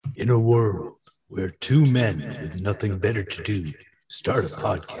In a world where two men with nothing better to do start a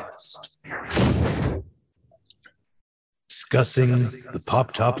podcast discussing the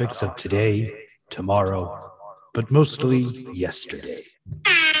pop topics of today, tomorrow, but mostly yesterday.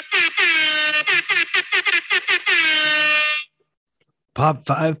 Pop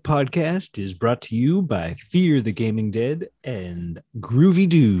 5 Podcast is brought to you by Fear the Gaming Dead and Groovy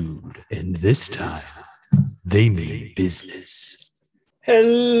Dude. And this time, they mean business.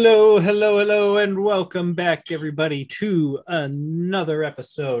 Hello, and welcome back, everybody, to another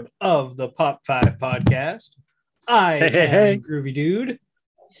episode of the Pop 5 Podcast. I am Groovy Dude.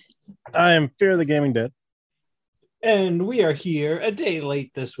 I am Fear the Gaming Dead. And we are here a day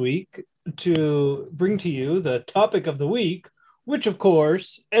late this week to bring to you the topic of the week, which, of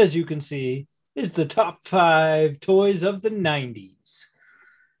course, as you can see, is the top 5 toys of the 90s.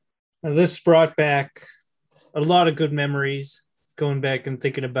 Now, this brought back a lot of good memories, going back and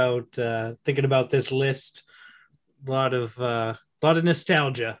thinking about this list. A lot of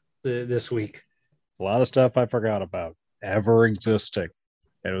nostalgia this week. A lot of stuff I forgot about ever existing.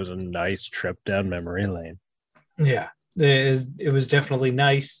 It was a nice trip down memory lane. Yeah, it was definitely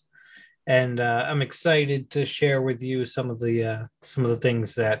nice. And I'm excited to share with you some of the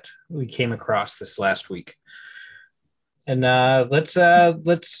things that we came across this last week. And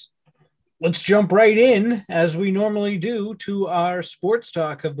let's jump right in, as we normally do, to our sports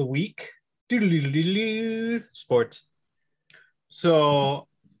talk of the week. Sports. So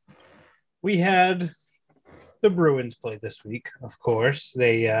we had the Bruins play this week. Of course,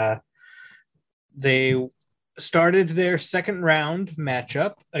 they started their second round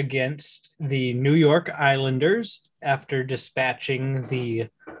matchup against the New York Islanders after dispatching the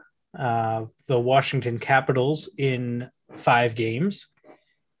Washington Capitals in 5 games.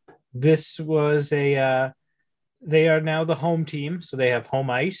 This was they are now the home team, so they have home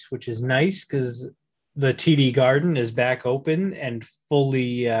ice, which is nice because the TD Garden is back open and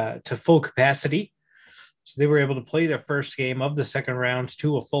fully to full capacity. So they were able to play their first game of the second round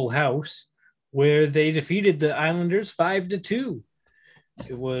to a full house, where they defeated the Islanders 5-2.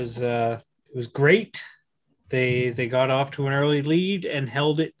 It was great. They got off to an early lead and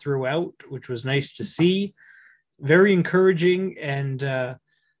held it throughout, which was nice to see. Very encouraging, and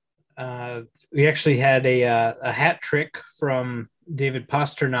we actually had a hat trick from David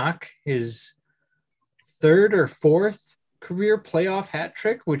Pastrnak, his 3rd or 4th career playoff hat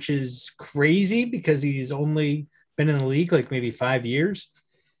trick, which is crazy because he's only been in the league like maybe 5 years.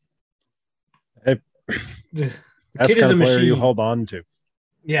 That's the kind of player you hold on to.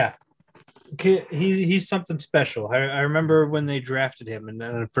 Yeah. He's something special. I remember when they drafted him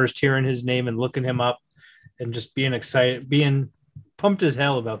and first hearing his name and looking him up and just being excited, being pumped as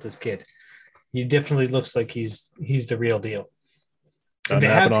hell about this kid. He definitely looks like he's the real deal. And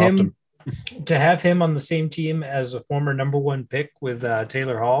to have him on the same team as a former number 1 pick with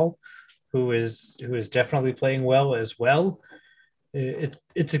Taylor Hall, who is definitely playing well as well.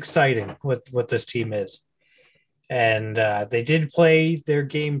 It's exciting what this team is. And they did play their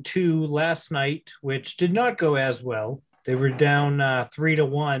game 2 last night, which did not go as well. They were down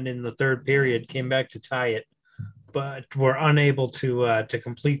 3-1 in the 3rd period, came back to tie it, but were unable to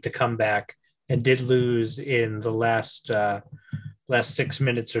complete the comeback and did lose in the last 6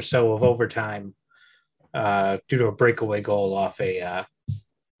 minutes or so of overtime due to a breakaway goal off a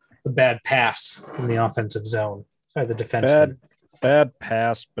bad pass in the offensive zone by the defenseman. Bad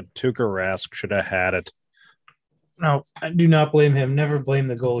pass, but Tuukka Rask should have had it. No, I do not blame him. Never blame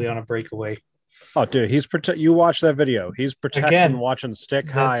the goalie on a breakaway. Oh, dude, you watch that video. He's protecting, watching stick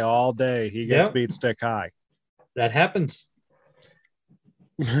high all day. He gets beat stick high. That happens.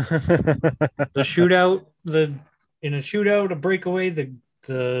 The shootout, in a shootout, a breakaway,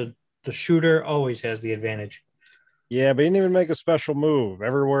 the shooter always has the advantage. Yeah, but he didn't even make a special move.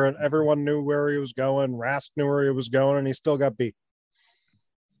 Everyone knew where he was going. Rask knew where he was going, and he still got beat.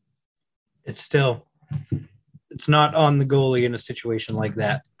 It's not on the goalie in a situation like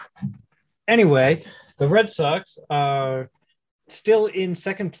that. Anyway, the Red Sox are still in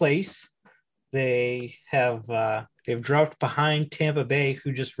second place. They've dropped behind Tampa Bay,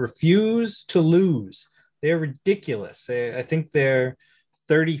 who just refuse to lose. They're ridiculous. I think they're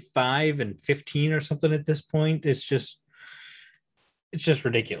 35-15 or something at this point. It's just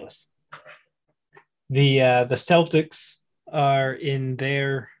ridiculous. The Celtics are in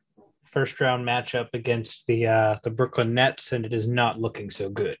their first round matchup against the Brooklyn Nets, and it is not looking so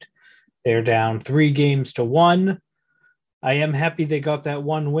good. They're down 3-1. I am happy they got that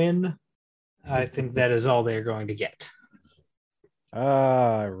one win. I think that is all they're going to get.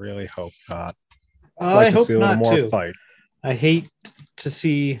 I really hope not. I hope to see a little not more too. fight. I hate to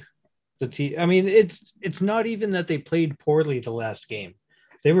see the team. I mean, it's not even that they played poorly the last game.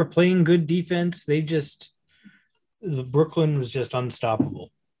 They were playing good defense. The Brooklyn was just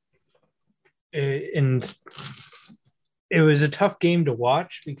unstoppable. And it was a tough game to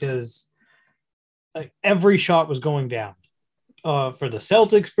watch because like every shot was going down. For the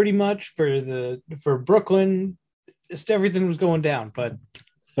Celtics, pretty much for Brooklyn, just everything was going down. But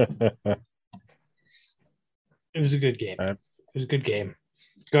it was a good game. It was a good game.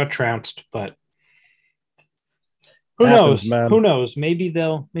 Got trounced, but who knows? Man. Who knows? Maybe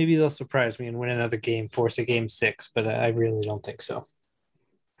they'll surprise me and win another game, force a game 6. But I really don't think so.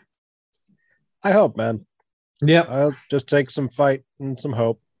 I hope, man. Yeah, I'll just take some fight and some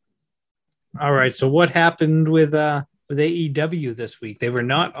hope. All right. So what happened with AEW this week? They were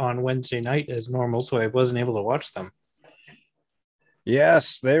not on Wednesday night as normal, so I wasn't able to watch them.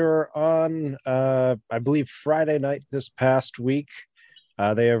 Yes, they were on, I believe, Friday night this past week.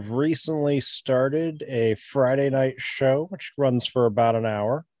 They have recently started a Friday night show, which runs for about an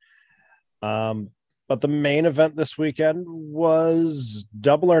hour. But the main event this weekend was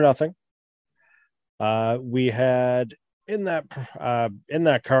Double or Nothing. We had in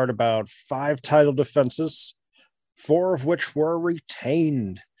that card about 5 title defenses, 4 of which were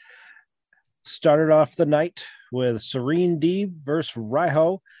retained. Started off the night with Serene Deeb versus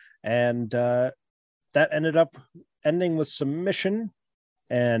Riho, and that ended up ending with submission,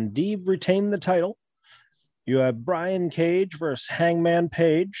 and Deeb retained the title. You had Brian Cage versus Hangman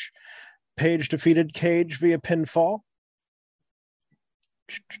Page. Page defeated Cage via pinfall.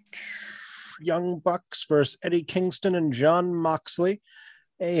 Young Bucks versus Eddie Kingston and Jon Moxley.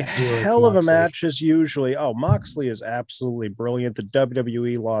 A hell of a match as usually. Oh, Moxley is absolutely brilliant. The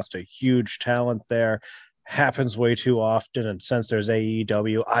WWE lost a huge talent there. Happens way too often. And since there's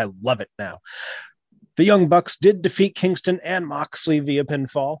AEW, I love it now. The Young Bucks did defeat Kingston and Moxley via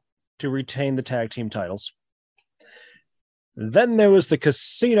pinfall to retain the tag team titles. Then there was the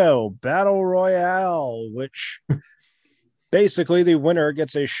Casino Battle Royale, which basically the winner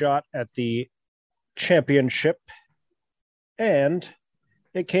gets a shot at the championship. And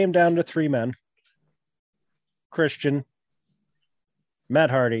it came down to 3 men: Christian, Matt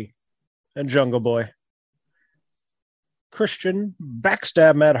Hardy, and Jungle Boy. Christian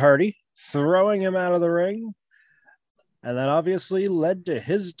backstabbed Matt Hardy, throwing him out of the ring, and that obviously led to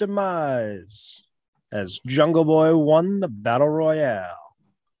his demise as Jungle Boy won the Battle Royale.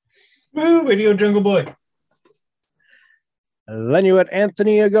 Woo, Radio Jungle Boy. And then you had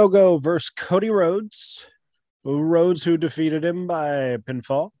Anthony Ogogo versus Cody Rhodes. Rhodes, who defeated him by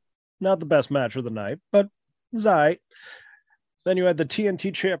pinfall. Not the best match of the night, but zai. Then you had the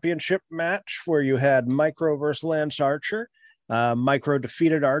TNT Championship match where you had Micro versus Lance Archer. Micro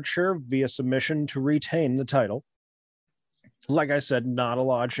defeated Archer via submission to retain the title. Like I said, not a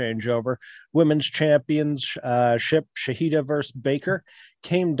lot of changeover. Women's Championship, Shahida versus Baker,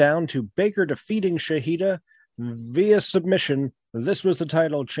 came down to Baker defeating Shahida via submission. This was the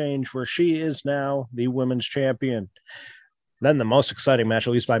title change where she is now the women's champion. Then the most exciting match,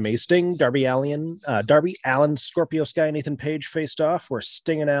 at least by me, Sting, Darby Allin, Scorpio Sky, and Ethan Page faced off, where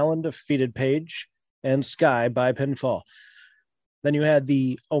Sting and Allin defeated Page and Sky by pinfall. Then you had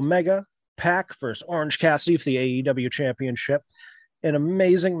the Omega Pack versus Orange Cassidy for the AEW Championship. An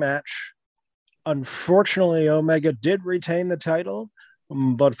amazing match. Unfortunately, Omega did retain the title,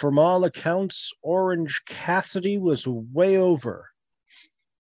 but from all accounts, Orange Cassidy was way over.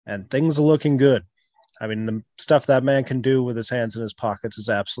 And things are looking good. I mean, the stuff that man can do with his hands in his pockets is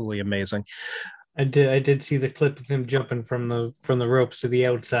absolutely amazing. I did see the clip of him jumping from the ropes to the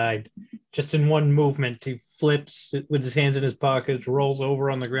outside. Just in one movement, he flips with his hands in his pockets, rolls over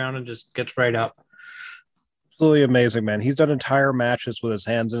on the ground, and just gets right up. Absolutely amazing, man. He's done entire matches with his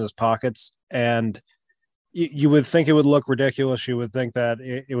hands in his pockets, and you would think it would look ridiculous. You would think that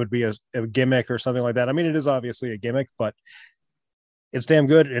it would be a gimmick or something like that. I mean, it is obviously a gimmick, but it's damn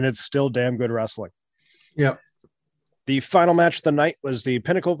good, and it's still damn good wrestling. Yeah. The final match of the night was the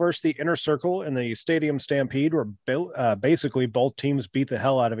Pinnacle versus the Inner Circle in the Stadium Stampede, where basically both teams beat the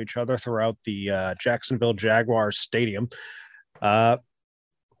hell out of each other throughout the Jacksonville Jaguars Stadium.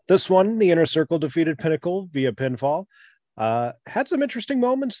 This one, the Inner Circle defeated Pinnacle via pinfall. Had some interesting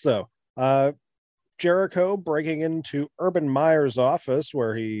moments, though. Jericho breaking into Urban Meyer's office,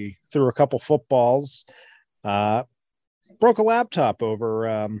 where he threw a couple footballs, broke a laptop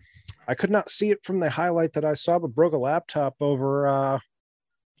over... I could not see it from the highlight that I saw, but broke a laptop over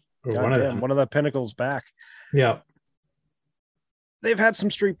one of the Pinnacle's back. Yeah. They've had some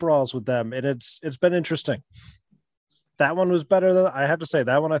street brawls with them, and it's been interesting. That one was better than, I have to say,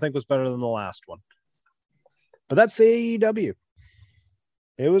 that one I think was better than the last one. But that's the AEW.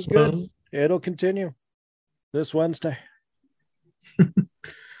 It was good. Well, It'll continue this Wednesday.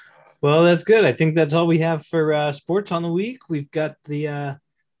 well, that's good. I think that's all we have for sports on the week. We've got the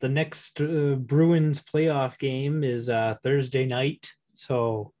next Bruins playoff game is Thursday night,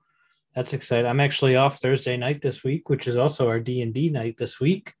 so that's exciting. I'm actually off Thursday night this week, which is also our D&D night this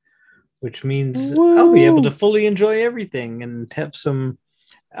week, which means I'll be able to Woo! fully enjoy everything and have some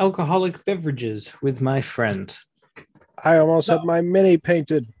alcoholic beverages with my friend. I almost So had my mini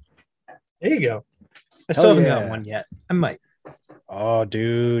painted. there you go. I Hell still haven't gotten yeah. one yet. I might. Oh,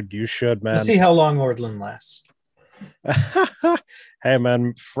 dude, you should, We'll man. see how long Ordland lasts. Hey,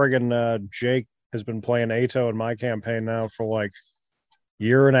 man, friggin' Jake has been playing Ato in my campaign now for like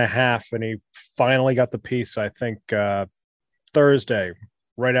year and a half, and he finally got the piece, I think, Thursday,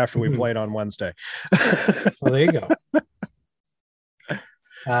 right after we played on Wednesday. Well, there you go.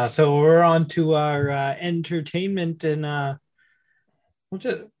 So we're on to our entertainment and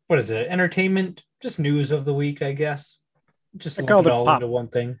what is it? Entertainment, just news of the week, I guess. Just I lump called it it all pop. into one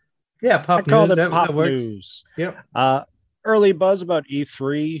thing. Yeah, I pop called news. it That pop works. news. Yep. Early buzz about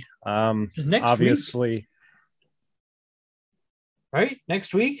E3. Just next Obviously, week, right?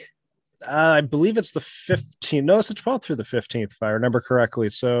 Next week. I believe it's the 15th. No, it's the 12th through the 15th, if I remember correctly.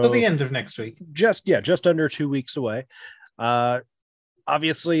 So the So end of next week. just under 2 weeks away.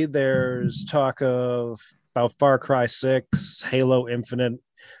 Obviously, there's talk of about Far Cry 6, Halo Infinite,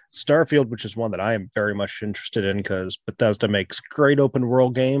 Starfield, which is one that I am very much interested in because Bethesda makes great open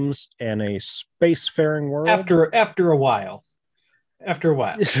world games and a spacefaring world. After a while.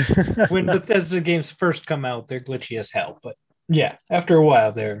 When Bethesda games first come out, they're glitchy as hell. But yeah, after a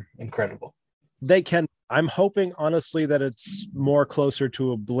while, they're incredible. They can. I'm hoping, honestly, that it's more closer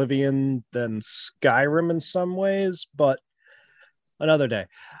to Oblivion than Skyrim in some ways, but another day.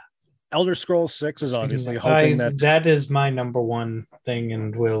 Elder Scrolls 6 is obviously hoping that is my number one thing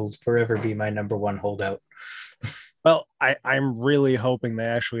and will forever be my number one holdout. Well, I'm really hoping they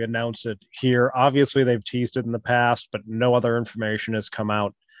actually announce it here. Obviously, they've teased it in the past, but no other information has come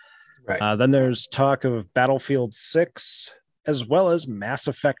out. Right. Then there's talk of Battlefield 6 as well as Mass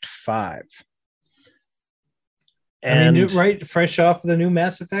Effect 5. And I mean, right, fresh off the new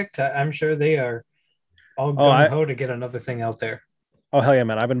Mass Effect, I'm sure they are all gung ho to get another thing out there. Oh, hell yeah,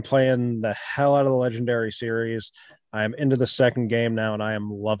 man. I've been playing the hell out of the Legendary series. I'm into the second game now, and I am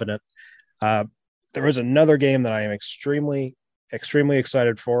loving it. There is another game that I am extremely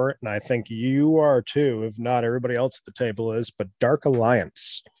excited for, and I think you are too, if not everybody else at the table is, but Dark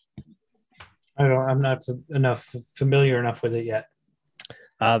Alliance. I'm not familiar enough with it yet.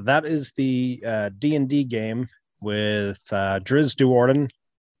 That is the D&D game with Driz Duorden,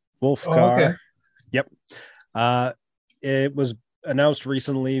 Wolfgar. Oh, okay. Yep. It was announced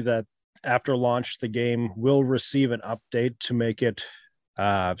recently that after launch, the game will receive an update to make it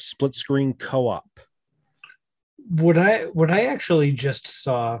split screen co-op. What I actually just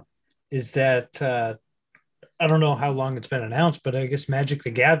saw is that I don't know how long it's been announced, but I guess Magic the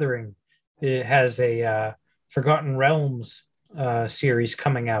Gathering, it has a Forgotten Realms series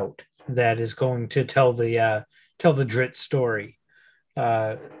coming out that is going to tell the Drizzt story.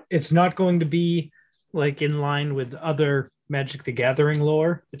 It's not going to be like in line with other Magic the Gathering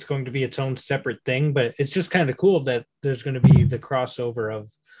lore. It's going to be its own separate thing, but it's just kind of cool that there's going to be the crossover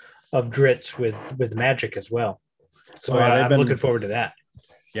of Drizzt with Magic as well. So I'm looking forward to that.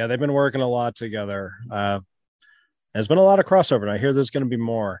 Yeah, they've been working a lot together. There's been a lot of crossover, and I hear there's going to be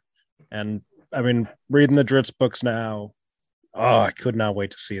more. And I mean, reading the Drizzt books now, I could not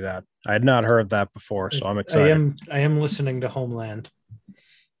wait to see that. I had not heard of that before, so I'm excited. I am listening to Homeland.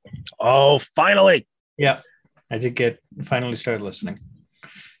 Oh, finally! Yeah, I did finally started listening.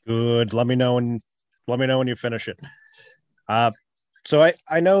 Good. Let me know when you finish it. So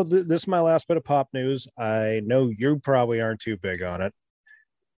I know this is my last bit of pop news. I know you probably aren't too big on it,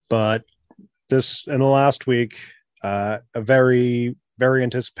 but this in the last week, a very, very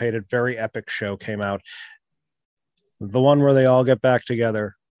anticipated, very epic show came out. The one where they all get back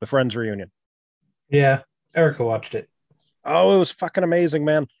together, the Friends reunion. Yeah, Erica watched it. Oh, it was fucking amazing,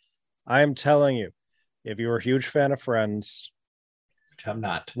 man. I am telling you, if you're a huge fan of Friends, which I'm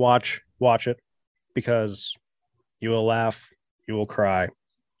not, watch it because you will laugh, you will cry,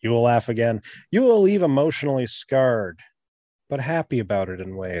 you will laugh again, you will leave emotionally scarred, but happy about it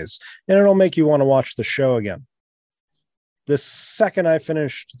in ways, and it'll make you want to watch the show again. The second I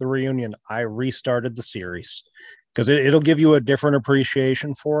finished the reunion, I restarted the series because it'll give you a different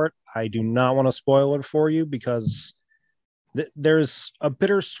appreciation for it. I do not want to spoil it for you because there's a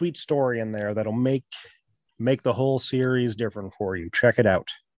bittersweet story in there that'll make the whole series different for you. Check it out.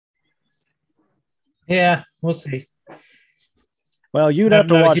 Yeah, we'll see. Well, you'd Not, have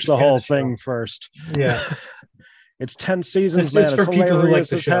to not a watch huge the fan of whole the show. thing first. Yeah, It's 10 seasons, it's man. It's for people who like hilarious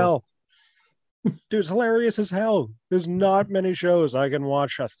the as show. hell. Dude, it's hilarious as hell. There's not many shows I can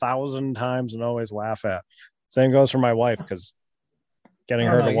watch 1,000 times and always laugh at. Same goes for my wife, because getting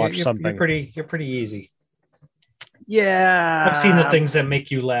Oh her no, to watch you're something. pretty easy. I've seen the Yeah. things that make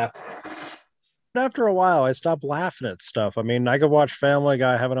you laugh. After a while, I stopped laughing at stuff. I mean, I could watch Family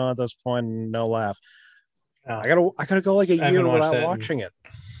Guy, have it on at this point, and no laugh. Oh, I gotta go like a I haven't year watched without that. watching it.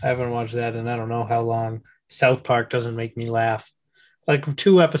 I haven't watched that, and I don't know how long. South Park doesn't make me laugh. Like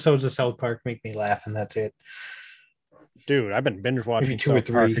 2 episodes of South Park make me laugh, and that's it. Dude, I've been binge Maybe watching 2 or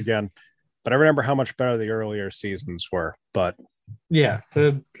South Park 3. again, but I remember how much better the earlier seasons were. But Yeah,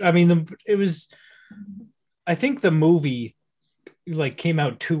 it was. I think the movie like came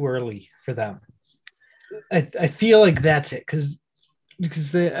out too early for them. I feel like that's it because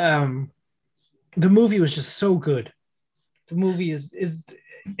the movie was just so good. The movie is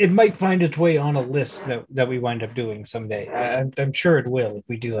it might find its way on a list that we wind up doing someday. I'm sure it will if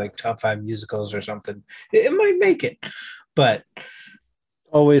we do like top 5 musicals or something. It might make it, but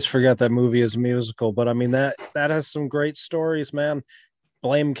always forget that movie is a musical. But I mean that has some great stories, man.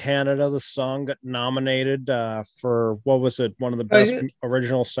 Blame Canada. The song got nominated for what was it? One of the best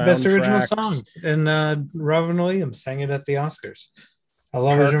original soundtracks. Best original song, and Robin Williams sang it at the Oscars. I'll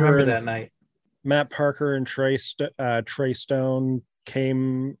always remember that night. Matt Parker and Trey Stone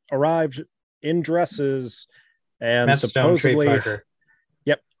arrived in dresses and Matt supposedly Stone, Trey Parker.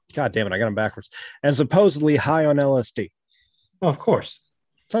 Yep. God damn it, I got him backwards. And supposedly high on LSD. Oh, of course.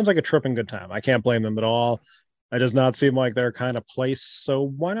 Sounds like a tripping good time. I can't blame them at all. It does not seem like their kind of place, so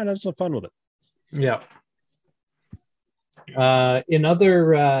why not have some fun with it? Yeah. In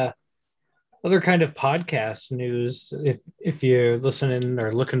other kind of podcast news, if you're listening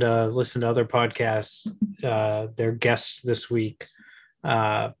or looking to listen to other podcasts, their guests this week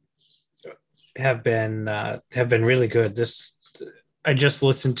have been really good. I just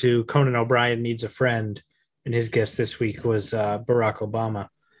listened to Conan O'Brien Needs a Friend, and his guest this week was Barack Obama,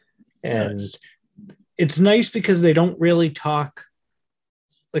 and nice. It's nice because they don't really talk,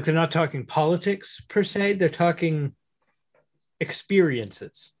 like they're not talking politics per se. They're talking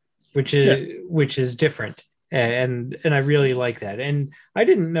experiences, which is different, and I really like that. And I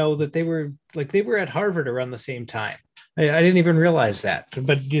didn't know that they were at Harvard around the same time. I didn't even realize that.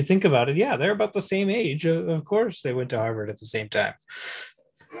 But you think about it, yeah, they're about the same age. Of course, they went to Harvard at the same time.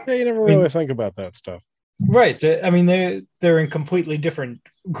 Yeah, you never really think about that stuff. Right. I mean, they're in completely different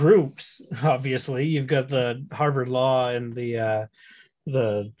groups. Obviously, you've got the Harvard Law and the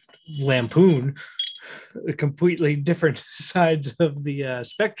Lampoon, completely different sides of the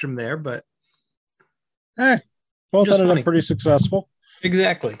spectrum there. But both ended up pretty successful.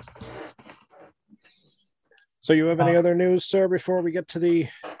 Exactly. So, you have any other news, sir, before we get to the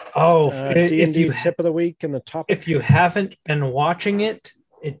D&D tip of the week and the topic? If you haven't been watching it,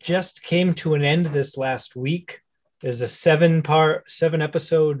 it just came to an end this last week. There's a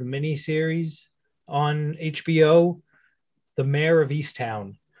 7-episode miniseries on HBO, The Mayor of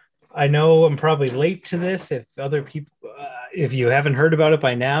Easttown. I know I'm probably late to this. If other people, if you haven't heard about it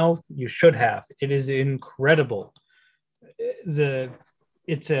by now, you should have. It is incredible.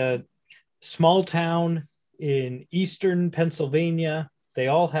 It's a small town in eastern Pennsylvania. They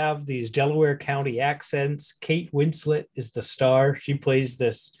all have these Delaware County accents. Kate Winslet is the star. She plays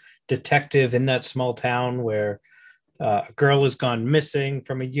this detective in that small town where a girl has gone missing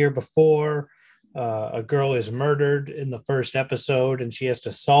from a year before. A girl is murdered in the first episode, and she has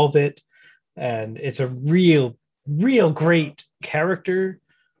to solve it. And it's a real great character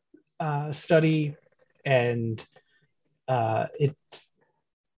study, and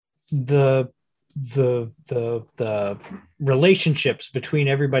the relationships between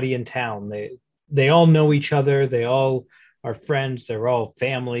everybody in town. They all know each other. They all are friends. They're all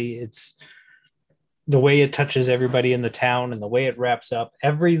family. It's the way it touches everybody in the town and the way it wraps up.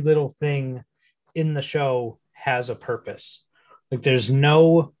 Every little thing in the show has a purpose. Like there's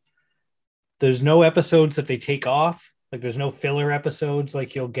no episodes that they take off. Like there's no filler episodes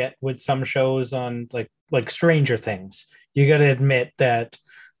like you'll get with some shows on like Stranger Things. You got to admit that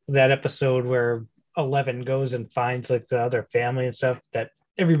episode where Eleven goes and finds like the other family and stuff that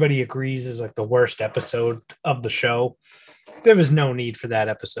everybody agrees is like the worst episode of the show. There was no need for that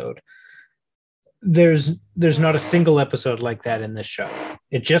episode. There's not a single episode like that in this show.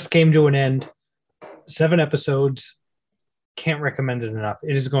 It just came to an end. 7 episodes. Can't recommend it enough.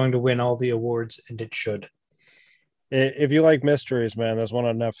 It is going to win all the awards, and it should. If you like mysteries, man, there's one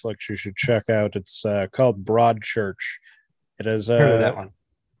on Netflix you should check out. It's called Broadchurch. It is heard of that one.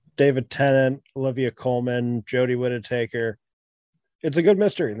 David Tennant, Olivia Colman, Jodie Whittaker. it's a good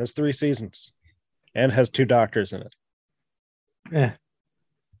mystery, and there's 3 seasons, and has 2 doctors in it. Yeah.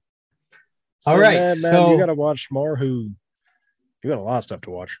 So, All right. man, you got to watch more. You got a lot of stuff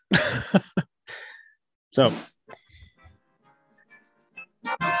to watch. So,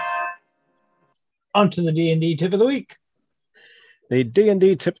 on to the D&D tip of the week. The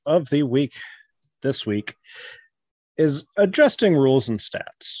D&D tip of the week this week is adjusting rules and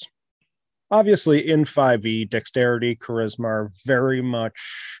stats. Obviously, in 5e, dexterity, charisma are very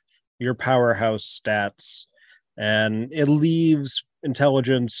much your powerhouse stats, and it leaves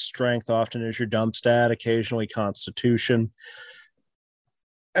intelligence, strength often as your dump stat, occasionally constitution.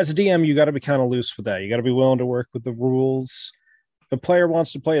 As a DM, you got to be kind of loose with that. You got to be willing to work with the rules. If a player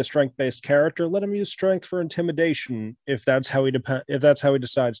wants to play a strength-based character, let him use strength for intimidation if that's how he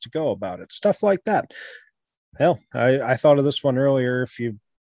decides to go about it. Stuff like that. Hell, I thought of this one earlier. If you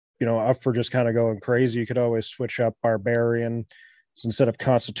up for just kind of going crazy, you could always switch up barbarian. So instead of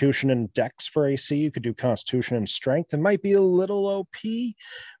constitution and dex for AC, you could do constitution and strength. It might be a little OP,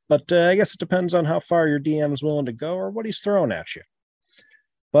 but I guess it depends on how far your DM is willing to go or what he's throwing at you.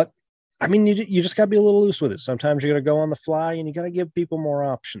 But I mean, you just got to be a little loose with it. Sometimes you got to go on the fly, and you got to give people more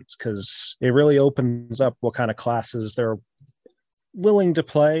options, because it really opens up what kind of classes they're willing to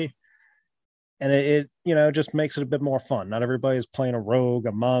play. And it just makes it a bit more fun. Not everybody's playing a rogue,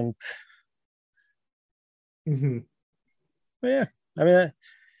 a monk. Mm-hmm. But yeah, I mean,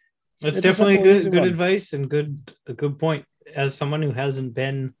 it's definitely good advice and a good point. As someone who hasn't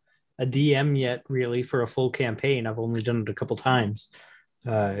been a DM yet, really, for a full campaign, I've only done it a couple times.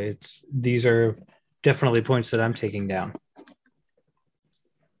 These are definitely points that I'm taking down.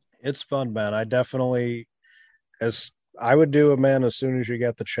 It's fun, man. I definitely, as I would do it, man, as soon as you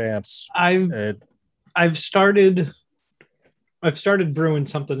get the chance. I've started brewing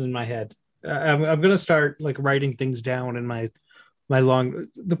something in my head. I'm gonna start like writing things down in my long.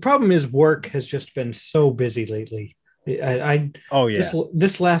 The problem is work has just been so busy lately.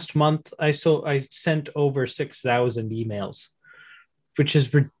 This last month I sent over 6,000 emails, which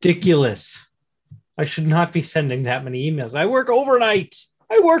is ridiculous. I should not be sending that many emails. I work overnight.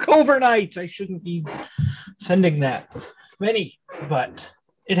 I shouldn't be sending that many, but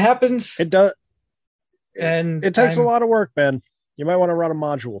it happens. It does. And it takes a lot of work, Ben. You might want to run a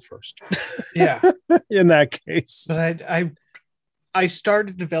module first. Yeah. In that case. But I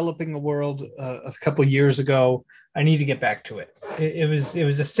started developing a world a couple years ago. I need to get back to it. It was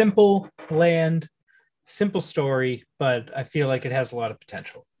a simple land, simple story, but I feel like it has a lot of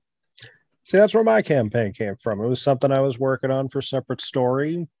potential. See, that's where my campaign came from. It was something I was working on for separate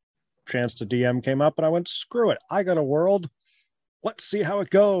story. Chance to DM came up, and I went, screw it. I got a world. Let's see how it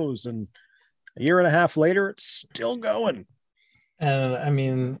goes. And a year and a half later, it's still going. I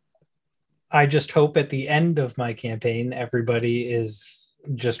mean, I just hope at the end of my campaign, everybody is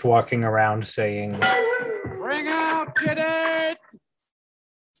just walking around saying, "Bring out Jedi!"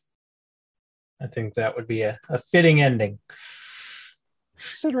 I think that would be a fitting ending.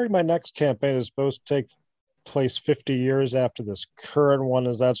 Considering my next campaign is supposed to take place 50 years after this current one,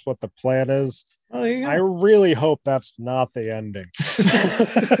 as that's what the plan is. Oh, I really hope that's not the ending.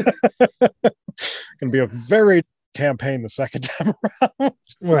 Going to be a very campaign the second time around.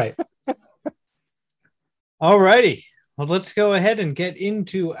 Right. All righty. Well, let's go ahead and get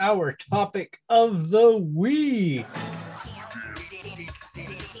into our topic of the week.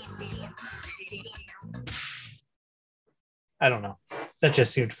 I don't know. That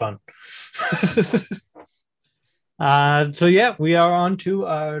just seemed fun. So yeah, we are on to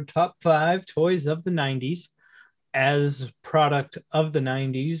our top 5 toys of the 90s. As product of the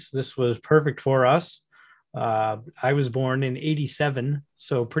 90s, this was perfect for us. I was born in 87,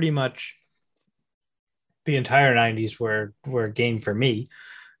 so pretty much the entire 90s were a game for me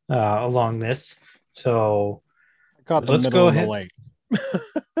along this. So let's go ahead.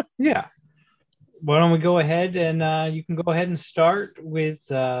 Yeah. Why don't we go ahead and you can go ahead and start with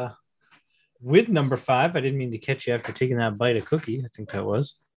number 5. I didn't mean to catch you after taking that bite of cookie. I think that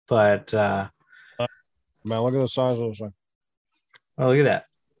was, but man, look at the size of this thing. Oh, look at that.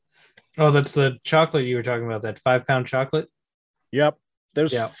 Oh, that's the chocolate you were talking about. That 5-pound chocolate. Yep.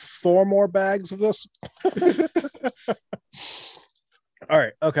 There's 4 more bags of this. All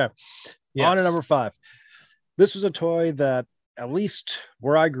right. Okay. Yes. On to number 5. This was a toy that, at least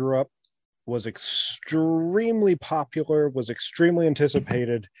where I grew up, was extremely popular, was extremely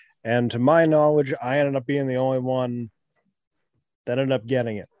anticipated, and to my knowledge, I ended up being the only one that ended up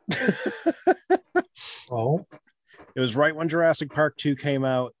getting it. Oh. It was right when Jurassic Park 2 came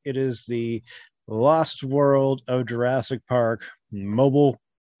out. It is the Lost World of Jurassic Park Mobile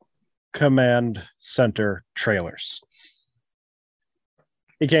Command Center trailers.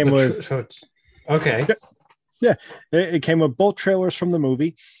 It came with So it's okay. yeah, it came with both trailers from the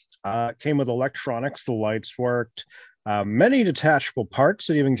movie. It came with electronics, the lights worked, many detachable parts.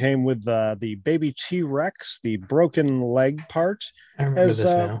 It even came with the baby T-Rex, the broken leg part, I remember as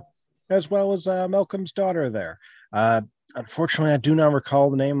this now. as well as Malcolm's daughter there. Uh, Unfortunately, I do not recall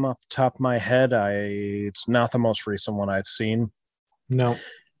the name off the top of my head. It's not the most recent one I've seen, No.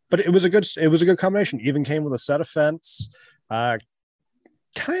 but it was a good combination. Even came with a set of fence. Uh,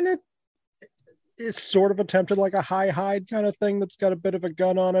 Kind of, it's sort of attempted like a high hide kind of thing that's got a bit of a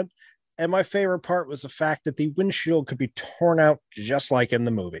gun on it. And my favorite part was the fact that the windshield could be torn out just like in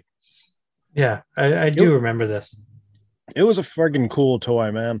the movie. Yeah, I It, do remember this. it was a friggin' cool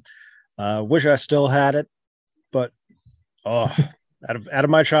toy, man. Wish I still had it, but oh, out of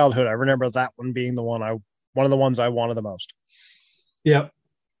my childhood, I remember that one being one of the ones I wanted the most. Yep.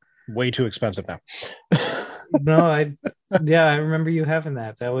 Way too expensive now. No, yeah, I remember you having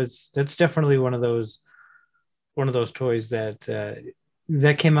that. That's definitely one of those toys that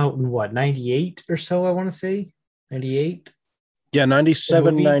that came out in what, 98 or so, I want to say. 98, Yeah, the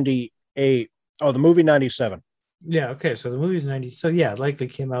 97, movie. 98. Oh, the movie 97. Yeah, okay. So the movie's 90. So yeah, likely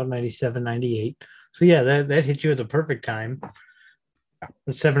came out in 97, 98. So yeah, that hit you at the perfect time.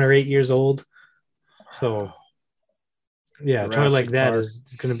 7 or 8 years old. So yeah, a toy Jurassic like that Park. is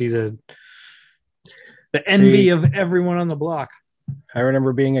going to be the envy See, of everyone on the block. I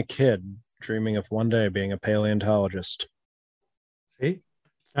remember being a kid dreaming of one day being a paleontologist. See,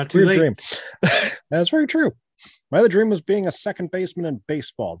 not too Weird late. dream. That's very true. My other dream was being a second baseman in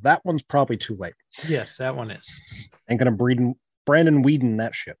baseball. That one's probably too late. Yes, that one is. Ain't gonna breed Brandon Whedon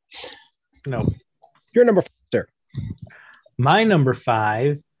that shit. No, Your number 5 there. my number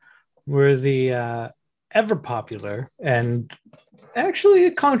five were the ever popular and actually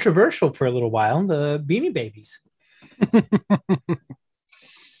controversial for a little while, the Beanie Babies.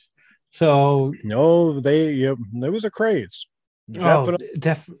 So, No, there was a craze. oh,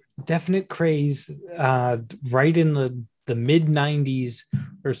 Definitely. definite craze. Right in the mid '90s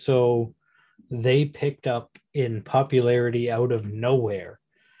or so, they picked up in popularity out of nowhere.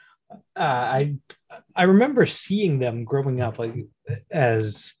 I remember seeing them growing up, like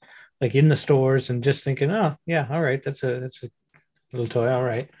as like in the stores, and just thinking, oh yeah, all right, that's a little toy, all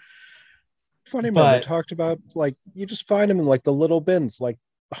right. Funny, man. They But talked about like you just find them in like the little bins, like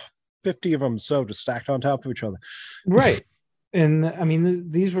 50 of them so just stacked on top of each other. right, and I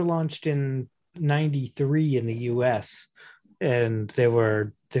mean these were launched in '93 in the U.S. and there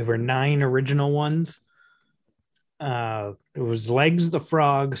were 9 original ones. It was Legs the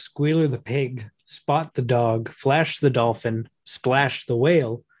frog, Squealer the pig, Spot the dog, Flash the dolphin, Splash the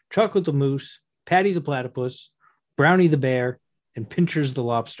whale, Chocolate the moose, Patty the platypus, Brownie the bear, and Pinchers the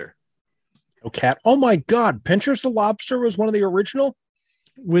lobster. Oh, cat. Oh my God. Pinchers the Lobster was one of the original.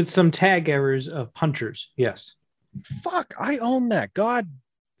 With some tag errors of punchers. Yes. Fuck, I own that. God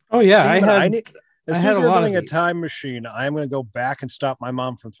Oh yeah, damn it. I As soon had as a we're lot of getting a these. time machine, I'm going to go back and stop my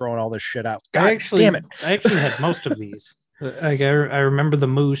mom from throwing all this shit out. I God damn actually it. I actually had most of these. I remember the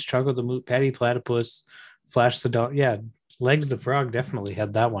moose, Chocolate the moose, Patty platypus, Flash the dog. Yeah, Legs the frog definitely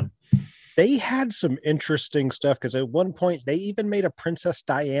had that one. They had some interesting stuff because at one point they even made a Princess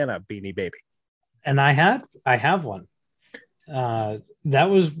Diana Beanie Baby. And I have one. That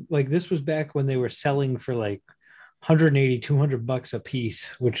was like, this was back when they were selling for like 180 $200 a piece,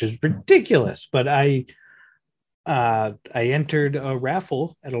 which is ridiculous. But I entered a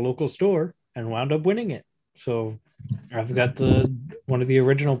raffle at a local store and wound up winning it. So I've got the one of the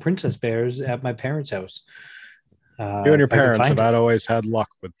original Princess Bears at my parents' house. You and your If I can parents have find it. not always had luck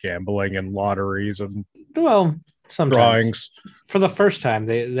with gambling and lotteries and Well, sometimes drawings. for the first time,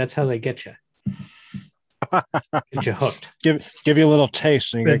 that's how they get you hooked. Give you a little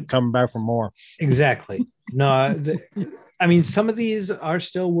taste and you But get come back for more. exactly. No, I mean, some of these are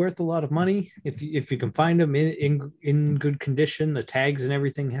still worth a lot of money if you can find them in good condition. The tags and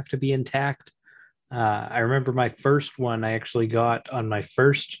everything have to be intact. I remember my first one I actually got on my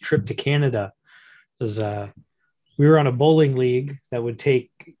first trip to Canada. Was We were on a bowling league that would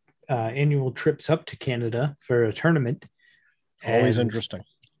take annual trips up to Canada for a tournament, Always and interesting.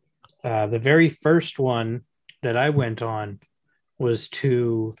 the very first one that I went on was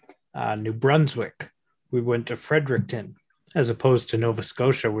to New Brunswick. We went to Fredericton as opposed to Nova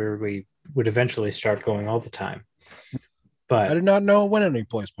Scotia, where we would eventually start going all the time. I But did not know it went any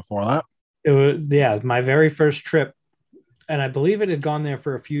place before that. it was, yeah, my very first trip, and I believe it had gone there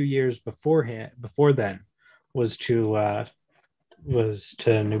for a few years beforehand. Before then, was to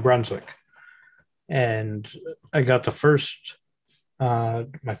New Brunswick, and I got my first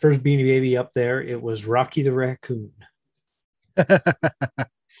Beanie Baby up there. It was Rocky the raccoon.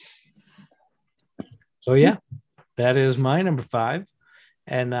 So yeah, that is my number 5.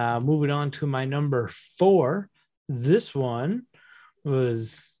 And moving on to my number 4, this one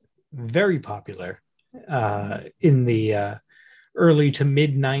was very popular in the early to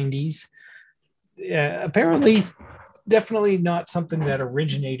mid 90s. Apparently, definitely not something that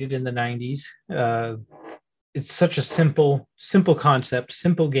originated in the 90s. It's such a simple concept,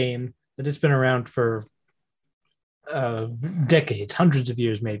 simple game that it's been around for decades, hundreds of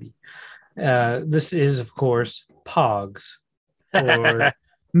years, maybe. This is, of course, Pogs, or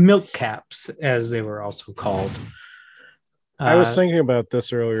milk caps, as they were also called. I was thinking about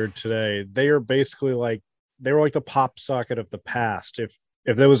this earlier today. They are basically like they were like the pop socket of the past. If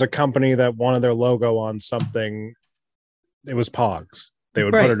there was a company that wanted their logo on something, it was Pogs. They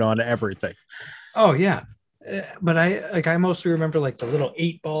would put it on everything. Oh yeah, but I mostly remember like the little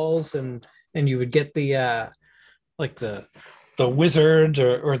 8 balls, and you would get the like the wizards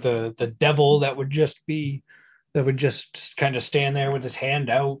or the devil that would just kind of stand there with his hand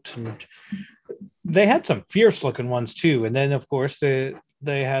out, and they had some fierce looking ones too. And then of course they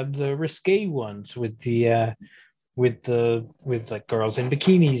had the risque ones with the with like girls in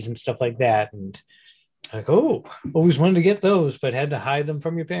bikinis and stuff like that. And like, oh, always wanted to get those, but had to hide them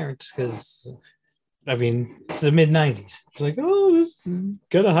from your parents because, I mean, it's the mid 90s. It's like, oh, this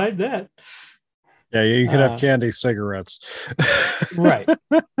gotta hide that. Yeah, you could have candy cigarettes. Right.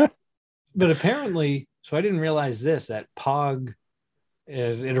 But apparently, so I didn't realize this, that Pog,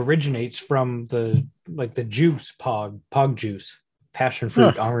 it originates from the juice, Pog juice, passion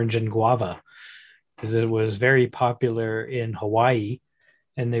fruit, orange, and guava, because it was very popular in Hawaii,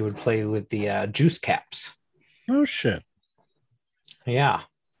 and they would play with the juice caps. Oh, shit. Yeah.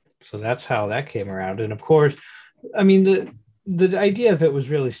 So that's how that came around. And of course, I mean, the idea of it was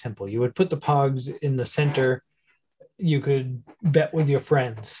really simple. You would put the Pogs in the center. You could bet with your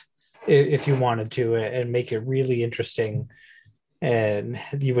friends if you wanted to, and make it really interesting. And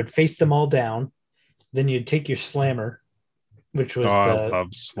you would face them all down. Then you'd take your slammer, which was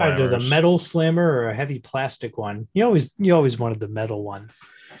either the metal slammer or a heavy plastic one. You always wanted the metal one,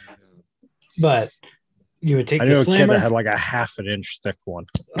 but you would take. I knew a kid that had like a half an inch thick one.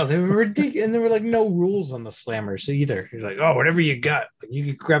 Oh, they were ridiculous, and there were like no rules on the slammers either. You're like, oh, whatever you got, you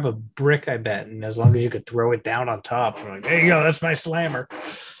could grab a brick, I bet, and as long as you could throw it down on top, you're like, there you go, that's my slammer.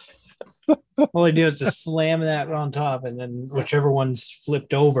 All I do is just slam that on top, and then whichever one's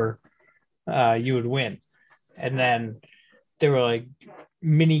flipped over, you would win. And then there were like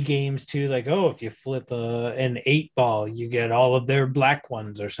mini games too, like, oh, if you flip an 8-ball, you get all of their black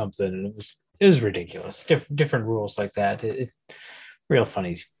ones or something. And it was ridiculous. Different rules like that. Real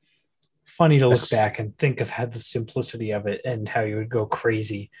funny to look back and think of how the simplicity of it and how you would go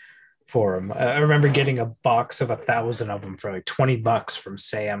crazy for them. I remember getting a box of 1,000 of them for like $20 from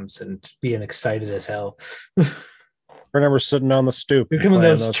Sam's and being excited as hell. I remember sitting on the stoop. They come in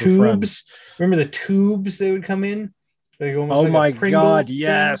those tubes. Remember the tubes they would come in? Like oh like my God,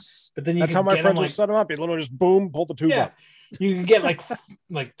 yes. But then that's how my friends would set them up. You literally just boom, pull the tube up. You can get like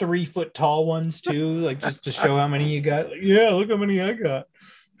 3-foot tall ones too, like just to show how many you got. Like, yeah, look how many I got.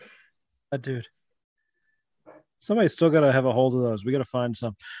 Dude. Somebody's still got to have a hold of those. We got to find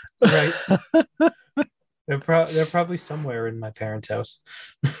some. Right. They're probably somewhere in my parents' house.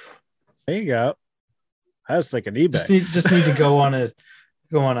 There you go. I was thinking eBay. Just need to go on a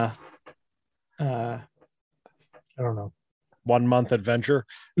I don't know, 1 month adventure.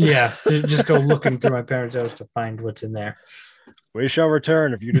 Yeah, just go looking through my parents' house to find what's in there. We shall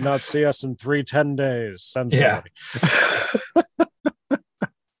return if you do not see us in 10 days. Send somebody.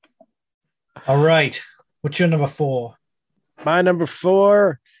 All right. What's your number 4? My number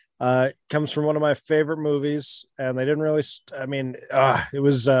 4 comes from one of my favorite movies, and they didn't really. It's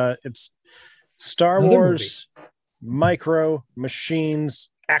Star Another Wars movie. Micro Machines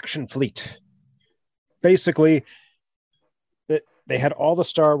Action Fleet. Basically, they had all the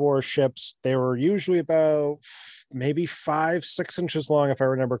Star Wars ships. They were usually about maybe 5-6 inches long, if I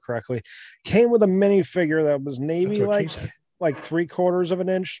remember correctly. Came with a minifigure that was maybe like 3/4 of an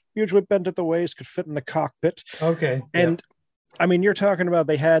inch, usually bent at the waist, could fit in the cockpit. Okay. And I mean, you're talking about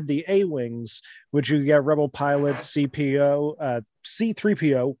they had the A-Wings, which you get Rebel pilots, CPO,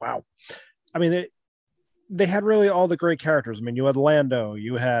 C-3PO. Wow. I mean, they had really all the great characters. I mean, you had Lando,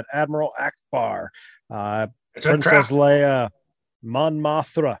 you had Admiral Akbar, Princess Leia, Mon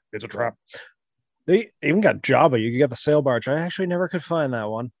Mothma. It's a trap. They even got Jabba. You could get the sail barge. I actually never could find that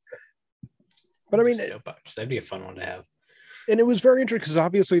one. But I mean, that'd be a fun one to have. And it was very interesting because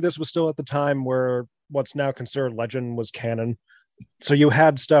obviously this was still at the time where what's now considered legend was canon. So you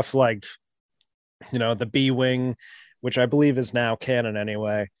had stuff like, the B-Wing, which I believe is now canon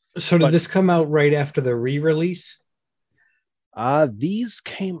anyway. So did But this come out right after the re-release? these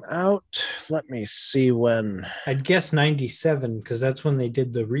came out, let me see when. I'd guess 97 because that's when they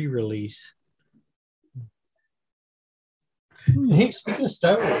did the re-release. Hey, speaking of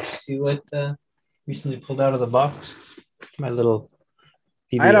Star Wars, see what recently pulled out of the box? My little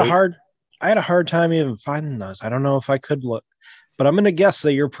I had BB-8. I had a hard time even finding those. I don't know if I could look, but I'm going to guess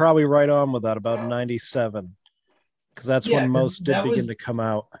that you're probably right on with that, about 97, because that's Yeah, when because most did begin to come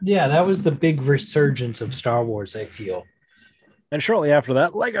out. that was the big resurgence of Star Wars, I feel. And shortly after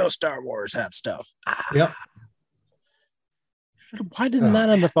that, Lego Star Wars had stuff. Yep. Why didn't that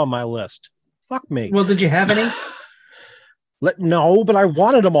end up on my list? Fuck me. Well, did you have any? No, but I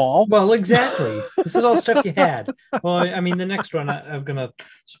wanted them all. Well, exactly. This is all stuff you had. Well, I mean, the next one, I'm going to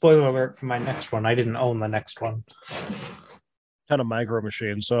spoiler alert for my next one. I didn't own the next one. Ton of Micro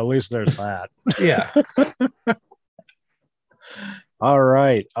Machines, so at least there's that. Yeah. All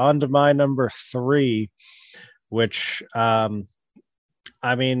right, on to my number 3, which I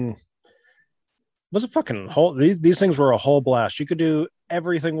mean, was a fucking whole. These things were a whole blast. You could do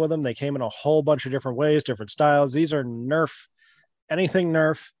everything with them. They came in a whole bunch of different ways, different styles. These are Nerf. Anything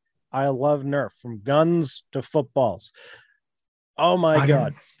Nerf. I love Nerf, from guns to footballs. Oh my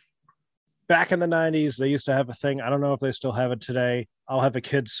God. Back in the 90s, they used to have a thing. I don't know if they still have it today. I'll have a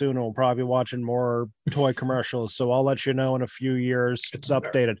kid soon and we'll probably be watching more toy commercials. So I'll let you know in a few years. It's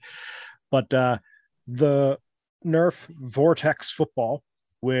updated. But the Nerf Vortex football,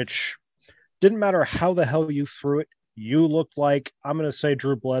 which didn't matter how the hell you threw it, you looked like, I'm going to say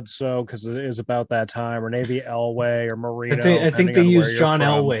Drew Bledsoe because it is about that time, or Navy Elway or Marino. I think they used John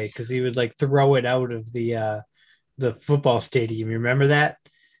Elway because he would like throw it out of the football stadium. You remember that?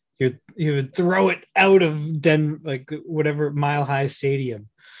 He would throw it out of whatever Mile High Stadium.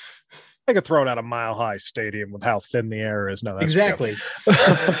 I could throw it out of Mile High Stadium with how thin the air is. No, that's exactly.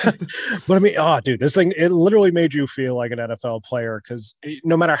 But I mean, dude, this thing, it literally made you feel like an NFL player because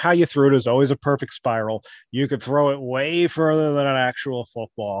no matter how you threw it, it was always a perfect spiral. You could throw it way further than an actual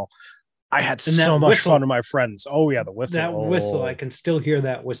football. I had so much fun with my friends. Oh, yeah, the whistle. That whistle, I can still hear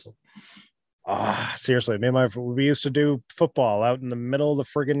that whistle. Seriously, we used to do football out in the middle of the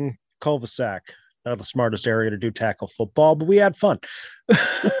friggin' cul-de-sac. Not the smartest area to do tackle football, but we had fun.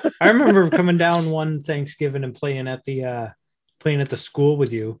 I remember coming down one Thanksgiving and playing at the school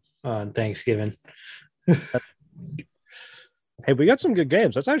with you on Thanksgiving. Hey, we got some good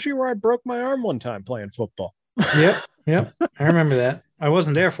games. That's actually where I broke my arm one time playing football. Yep. I remember that. I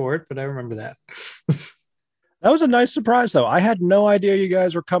wasn't there for it, but I remember that. That was a nice surprise, though. I had no idea you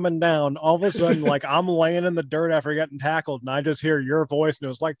guys were coming down. All of a sudden, like, I'm laying in the dirt after getting tackled, and I just hear your voice, and it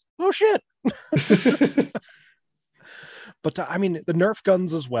was like, oh, shit. But, I mean, the Nerf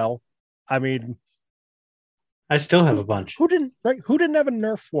guns as well. I mean... I still have a bunch. Who didn't have a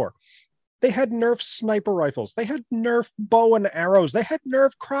Nerf war? They had Nerf sniper rifles. They had Nerf bow and arrows. They had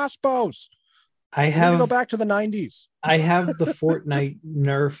Nerf crossbows. I have to go back to the 90s. I have the Fortnite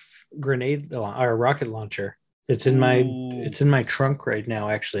Nerf grenade or rocket launcher. It's in my trunk right now.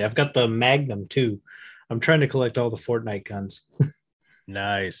 Actually, I've got the Magnum too. I'm trying to collect all the Fortnite guns.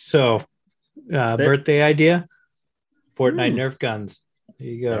 Nice. So, birthday idea: Fortnite Nerf guns. There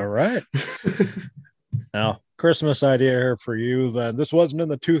you go. All right. Now, Christmas idea here for you. This wasn't in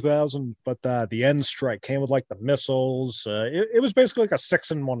the 2000s, but the End Strike came with like the missiles. It was basically like a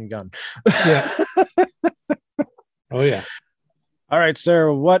 6-in-1 gun. Yeah. Oh yeah. All right,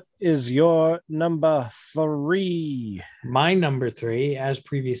 sir. What is your number 3? My number 3, as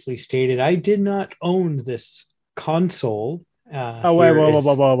previously stated, I did not own this console.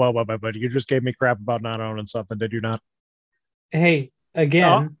 Wait. You just gave me crap about not owning something, did you not? Hey,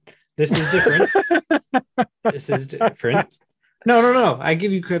 again, this is different. This is different. No. I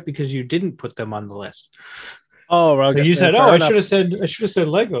give you crap because you didn't put them on the list. Oh, well, you said, I should have said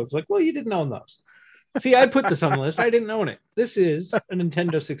Legos. Like, well, you didn't own those. See, I put this on the list. I didn't own it. This is a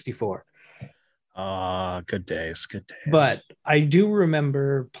Nintendo 64. Good days. But I do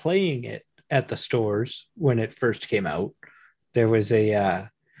remember playing it at the stores when it first came out. There was a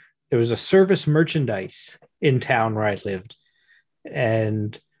service merchandise in town where I lived,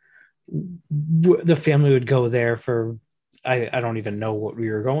 and the family would go there for. I don't even know what we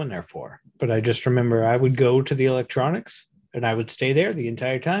were going there for, but I just remember I would go to the electronics and I would stay there the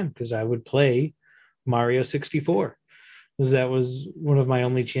entire time because I would play Mario 64, because that was one of my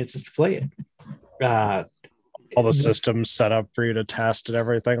only chances to play it. All the systems set up for you to test and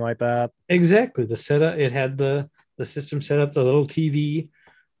everything like that. Exactly. The setup, it had the system set up, the little TV,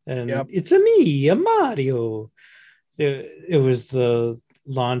 and It's a Mario. It was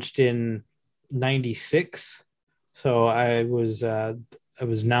launched in 96. So I was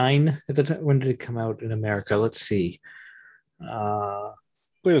 9 at the time. When did it come out in America? Let's see. I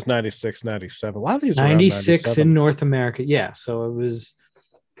believe it was 96, 97. A lot of these are around 96 in 97. North America. Yeah. So it was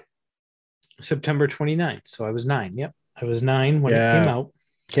September 29th. So I was 9. Yep. I was 9 when it came Yeah. out.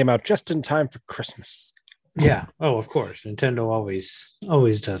 Came out just in time for Christmas. Yeah. Oh, of course. Nintendo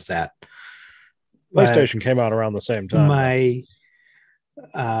always does that. But PlayStation came out around the same time. my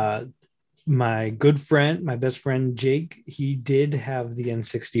uh my good friend, my best friend Jake, he did have the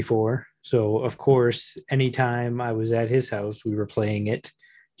N64. So of course, anytime I was at his house, we were playing it.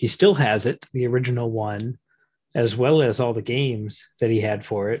 He still has it, the original one, as well as all the games that he had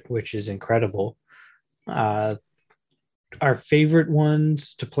for it, which is incredible. Uh, our favorite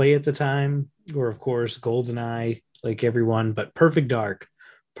ones to play at the time were, of course, GoldenEye, like everyone, but Perfect Dark.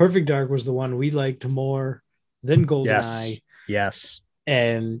 Perfect Dark was the one we liked more than Yes. GoldenEye. Yes.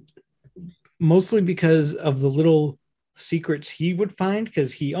 And mostly because of the little secrets he would find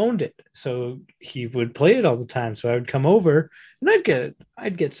because he owned it. So he would play it all the time. So I would come over and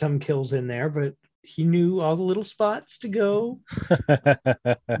I'd get some kills in there, but he knew all the little spots to go,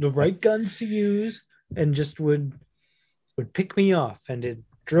 the right guns to use, and just would pick me off, and it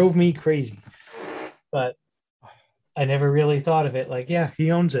drove me crazy. But I never really thought of it like, yeah,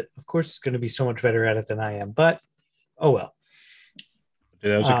 he owns it. Of course, it's going to be so much better at it than I am. But oh well.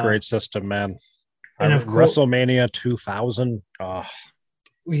 Dude, that was a great system, man. And of course, WrestleMania 2000. Oh.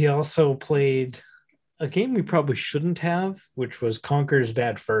 We also played a game we probably shouldn't have, which was Conker's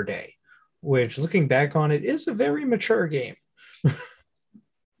Bad Fur Day, which, looking back on it, is a very mature game.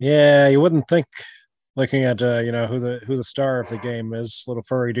 Yeah, you wouldn't think, looking at who the star of the game is, little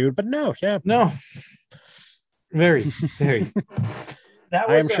furry dude, but no, yeah, no, very, very.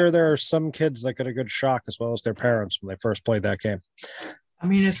 I am sure there are some kids that got a good shock as well as their parents when they first played that game. I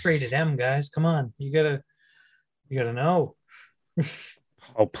mean, it's rated M, guys. Come on, you gotta know.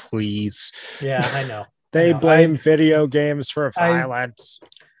 Oh, please. Yeah, I know. They blame video games for violence.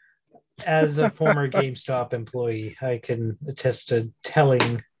 As a former GameStop employee, I can attest to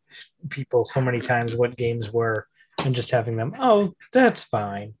telling people so many times what games were and just having them, oh, that's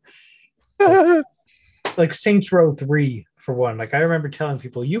fine. Like Saints Row 3, for one. Like, I remember telling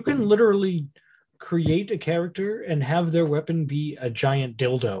people, you can literally create a character and have their weapon be a giant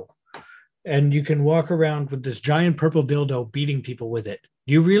dildo. And you can walk around with this giant purple dildo beating people with it.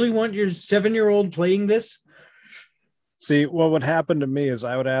 Do you really want your 7-year-old playing this? See, what would happen to me is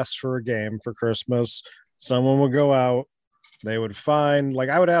I would ask for a game for Christmas. Someone would go out. They would find, like,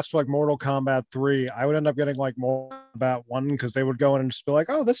 I would ask for like Mortal Kombat 3. I would end up getting like Mortal Kombat 1 because they would go in and just be like,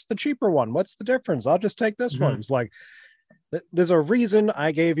 oh, this is the cheaper one. What's the difference? I'll just take this one. It's like, there's a reason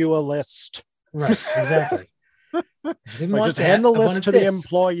I gave you a list. Right, exactly. Like, just hand the list to the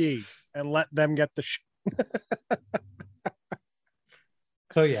employee and let them get the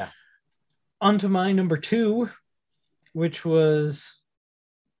So, yeah. On to my number 2, which was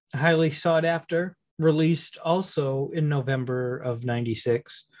highly sought after, released also in November of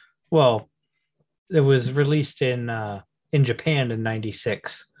 96. Well, it was released in Japan in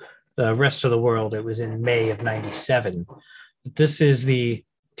 96. The rest of the world, it was in May of 97. This is the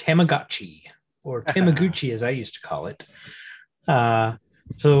Tamagotchi, or Tamaguchi as I used to call it.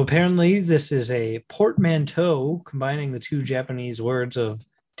 So apparently this is a portmanteau combining the two Japanese words of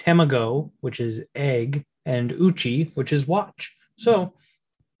tamago, which is egg, and uchi, which is watch. So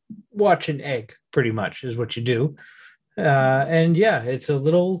watch an egg, pretty much, is what you do. And yeah, it's a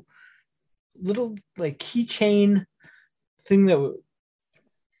little like keychain thing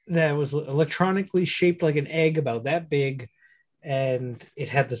that was electronically shaped like an egg, about that big, and it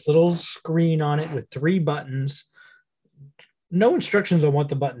had this little screen on it with 3 buttons. No instructions on what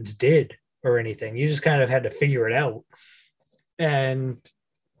the buttons did or anything. You just kind of had to figure it out. And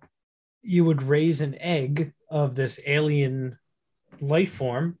you would raise an egg of this alien life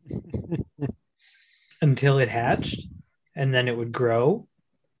form until it hatched, and then it would grow,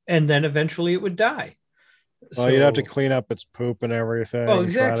 and then eventually it would die. Well, you'd have to clean up its poop and everything. Oh,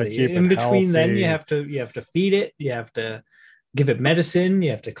 exactly. Try to keep in between, healthy. then you have to feed it. You have to give it medicine.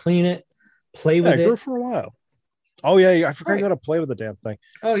 You have to clean it, play with it. It grew for a while. Oh yeah, I forgot how to play with the damn thing.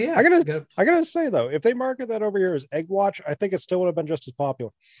 Oh yeah, I gotta say though, if they market that over here as Egg Watch, I think it still would have been just as popular.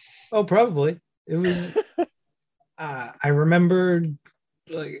 Oh, probably. It was. I remember,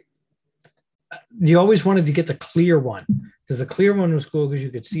 like, you always wanted to get the clear one because the clear one was cool because you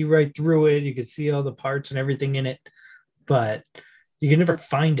could see right through it. You could see all the parts and everything in it, but you could never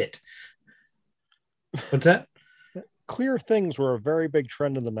find it. What's that? Clear things were a very big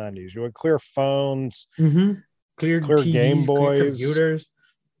trend in the 90s. You had clear phones, clear TVs, Game Boys, clear computers.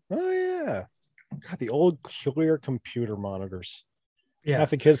 Oh yeah. God, the old clear computer monitors. Yeah,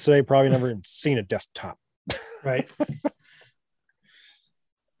 Half the kids today probably never even seen a desktop. right.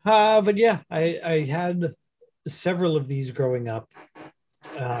 But yeah, I had several of these growing up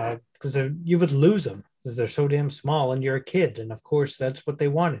because you would lose them because they're so damn small and you're a kid, and of course that's what they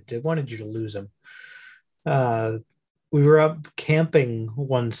wanted. They wanted you to lose them. Uh, we were up camping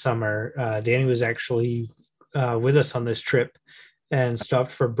one summer. Danny was actually with us on this trip and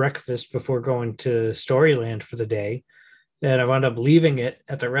stopped for breakfast before going to Storyland for the day. And I wound up leaving it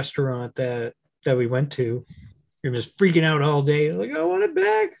at the restaurant that we went to. You're just freaking out all day, like I want it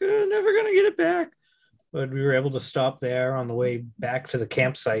back. I'm never gonna get it back. But we were able to stop there on the way back to the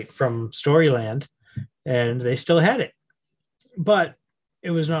campsite from Storyland, and they still had it. But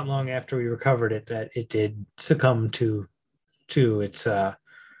it was not long after we recovered it that it did succumb to its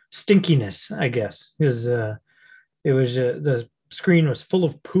stinkiness, I guess, because it was the screen was full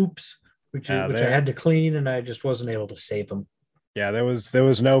of poops, which I had to clean, and I just wasn't able to save them. Yeah, there was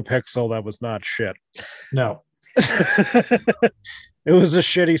no pixel that was not shit. No, it was a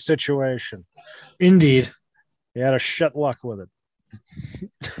shitty situation. indeed. You had a shit luck with it.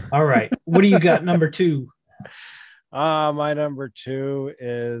 All right, what do you got? Number 2. My number 2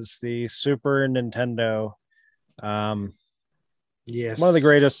 is the Super Nintendo. Yes, one of the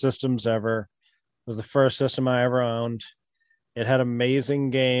greatest systems ever. It was the first system I ever owned. It had amazing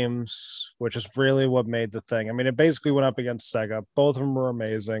games, which is really what made the thing. I mean, it basically went up against Sega. Both of them were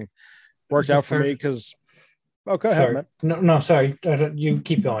amazing. Worked out for me because. Oh, go ahead, man. No, sorry. You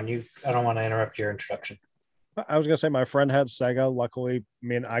keep going. I don't want to interrupt your introduction. I was gonna say my friend had Sega. Luckily, I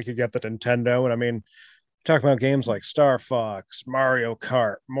mean, I could get the Nintendo, and I mean, talk about games like Star Fox, Mario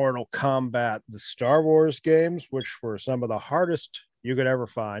Kart, Mortal Kombat, the Star Wars games, which were some of the hardest you could ever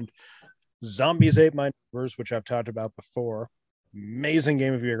find. Zombies Ate My Neighbors, which I've talked about before. Amazing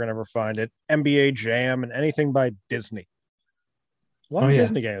game if you're gonna ever find it. NBA Jam and anything by Disney. A lot of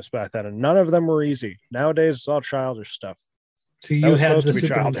Disney games back then, and none of them were easy. Nowadays, it's all childish stuff. So you had the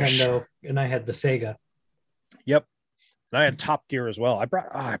Super Nintendo, and I had the Sega. Yep. And I had Top Gear as well. I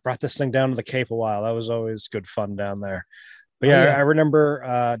brought this thing down to the Cape a while. That was always good fun down there. But yeah. I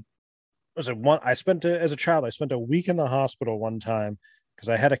remember as a child, I spent a week in the hospital one time because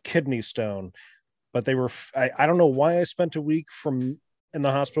I had a kidney stone. But I don't know why I spent a week in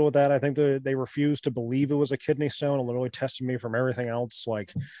the hospital with that. I think they refused to believe it was a kidney stone and literally tested me from everything else,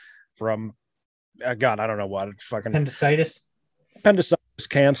 like from God, I don't know what, fucking appendicitis,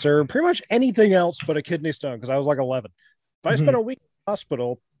 cancer, pretty much anything else but a kidney stone because I was like 11. But I spent a week in the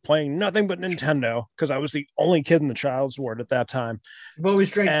hospital playing nothing but Nintendo because I was the only kid in the child's ward at that time. You've always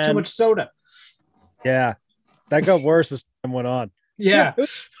drank too much soda. Yeah, that got worse as time went on. Yeah.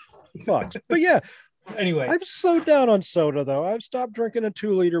 Fucked. But yeah. Anyway, I've slowed down on soda though. I've stopped drinking a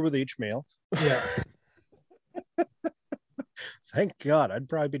 2-liter with each meal. Yeah. Thank God. I'd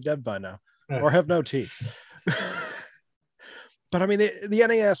probably be dead by now or have no teeth. But I mean, the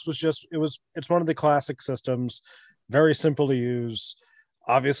NES was it's one of the classic systems, very simple to use,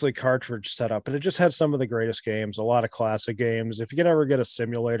 obviously cartridge setup, but it just had some of the greatest games, a lot of classic games. If you can ever get a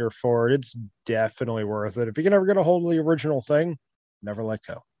simulator for it, it's definitely worth it. If you can ever get a hold of the original thing, never let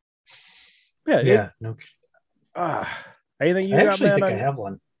go. Yeah. No. Anything you got, man? I think I have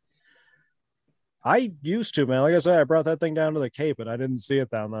one. I used to, man. Like I said, I brought that thing down to the Cape, and I didn't see it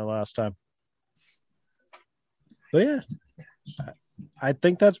down there last time. But yeah, I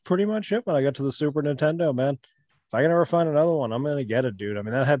think that's pretty much it when I got to the Super Nintendo, man. If I can ever find another one, I'm gonna get it, dude. I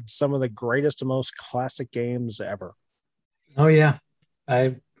mean, that had some of the greatest and most classic games ever. Oh yeah,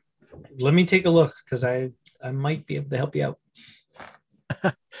 let me take a look because I might be able to help you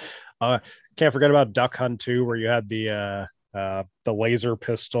out. Can't forget about Duck Hunt 2, where you had the laser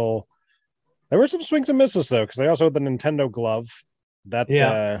pistol. There were some swings and misses though, because they also had the Nintendo glove. That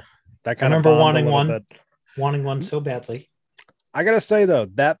kind I remember wanting one so badly. I gotta say though,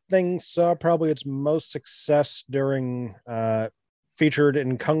 that thing saw probably its most success during featured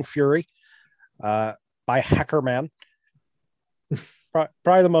in Kung Fury by Hackerman.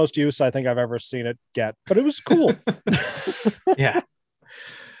 Probably the most use I think I've ever seen it get, but it was cool. Yeah.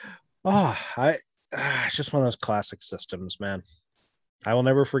 It's just one of those classic systems, man. I will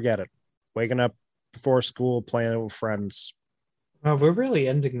never forget it. Waking up before school, playing it with friends. Well, we're really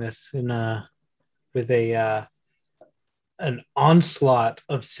ending this with an onslaught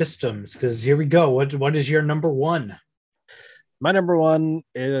of systems because here we go. What is your number 1? My number 1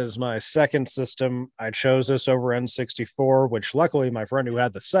 is my second system. I chose this over N64, which luckily my friend who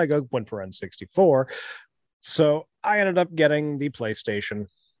had the Sega went for N64. So I ended up getting the PlayStation,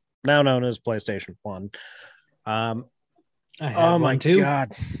 now known as PlayStation 1. Oh my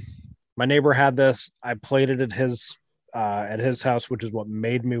God. My neighbor had this. I played it at his house, which is what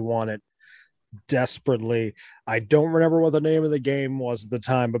made me want it desperately. I don't remember what the name of the game was at the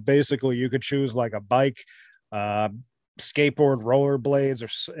time, but basically you could choose like a bike, uh, skateboard, rollerblades, or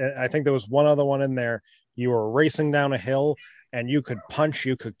I think there was one other one in there. You were racing down a hill and you could punch,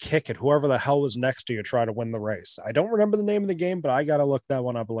 you could kick at whoever the hell was next to you, try to win the race. I don't remember the name of the game, but I got to look that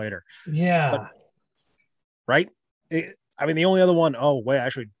one up later. Yeah. But, right? I mean, the only other one, oh, wait,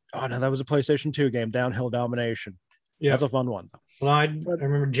 actually, oh, no, that was a PlayStation 2 game, Downhill Domination. Yeah. That's a fun one. Well, I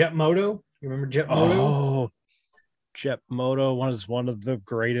remember Jet Moto. You remember Jet Moto? Oh, Jet Moto was one of the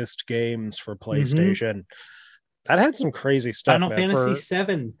greatest games for PlayStation. Mm-hmm. That had some crazy stuff. Final Fantasy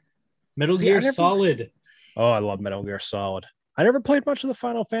 7, Metal Gear Solid. Oh, I love Metal Gear Solid. I never played much of the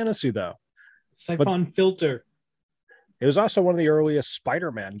Final Fantasy, though. Siphon Filter. It was also one of the earliest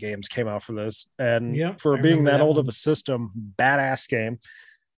Spider-Man games came out for this. And for being that old of a system, badass game.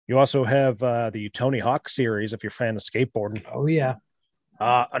 You also have the Tony Hawk series if you're a fan of skateboarding. Oh, yeah.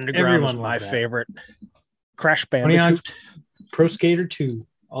 Underground was my favorite. Crash Bandicoot. Pro Skater 2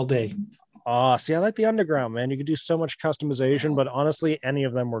 all day. See, I like the Underground, man. You could do so much customization, but honestly, any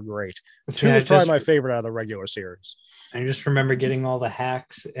of them were great. 2 was probably my favorite out of the regular series. I just remember getting all the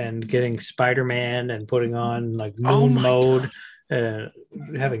hacks and getting Spider-Man and putting on like moon mode,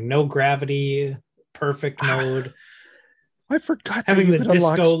 having no gravity, perfect mode. I forgot having the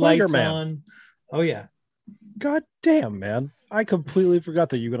disco lights on. Oh, yeah. God damn, man. I completely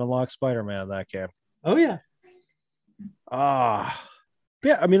forgot that you could unlock Spider-Man in that game. Oh, yeah.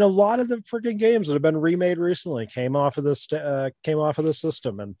 Yeah, I mean, a lot of the freaking games that have been remade recently came off of this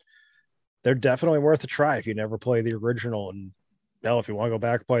system, and they're definitely worth a try if you never play the original. And hell, if you want to go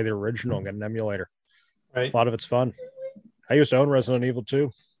back, play the original and get an emulator. Right. A lot of it's fun. I used to own Resident Evil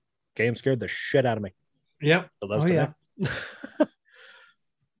 2. Game scared the shit out of me. Yep. But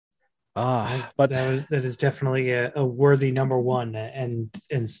that is definitely a worthy number one, and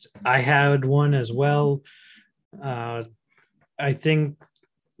I had one as well. I think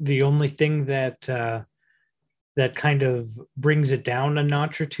the only thing that kind of brings it down a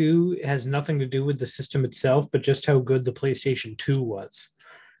notch or two has nothing to do with the system itself, but just how good the PlayStation 2 was.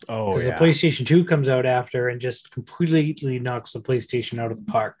 Oh, yeah. The PlayStation 2 comes out after and just completely knocks the PlayStation out of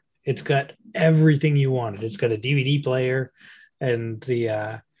the park. It's got everything you wanted. It's got a DVD player, and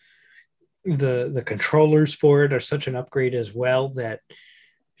the controllers for it are such an upgrade as well that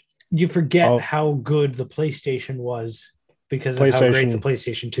you forget how good the PlayStation was because of how great the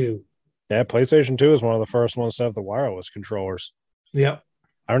PlayStation 2. Yeah, PlayStation 2 is one of the first ones to have the wireless controllers. Yep.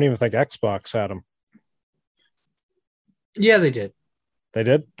 I don't even think Xbox had them. Yeah, they did. They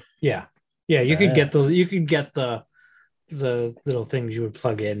did? Yeah. Yeah, you could get the little things you would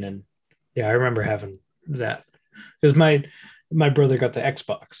plug in, and yeah, I remember having that because my brother got the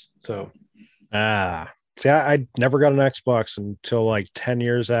Xbox. So see, I never got an Xbox until like 10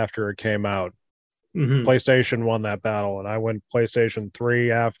 years after it came out. Mm-hmm. PlayStation won that battle, and I went PlayStation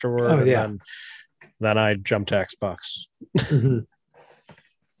 3 afterward. Oh, yeah. And then I jumped to Xbox. Mm-hmm.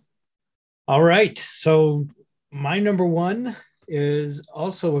 All right, so my number one is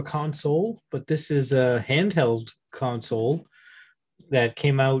also a console, but this is a handheld console that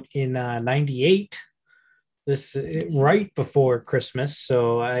came out in 98. This right before Christmas.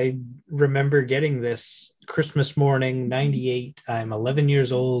 So I remember getting this Christmas morning, 98. I'm 11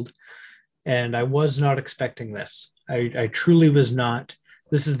 years old, and I was not expecting this. I truly was not.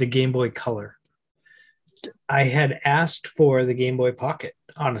 This is the Game Boy Color. I had asked for the Game Boy Pocket,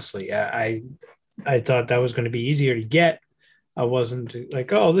 honestly. I thought that was going to be easier to get. I wasn't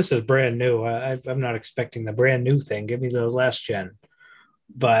like, oh, this is brand new. I'm not expecting the brand new thing. Give me the last gen.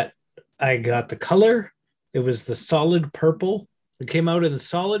 But I got the color. It was the solid purple. It came out in the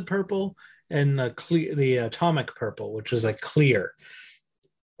solid purple and the atomic purple, which is like clear.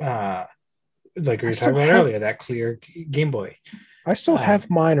 Like we were talking about earlier, that clear Game Boy. I still have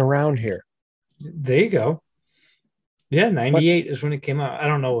mine around here. There you go. Yeah, 98 is when it came out. I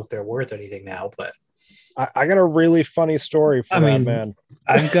don't know if they're worth anything now, but I got a really funny story for that, man.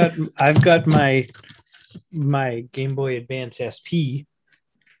 I've got my Game Boy Advance SP.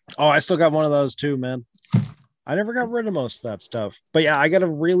 Oh, I still got one of those too, man. I never got rid of most of that stuff. But yeah, I got a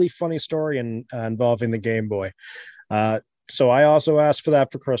really funny story involving the Game Boy. So I also asked for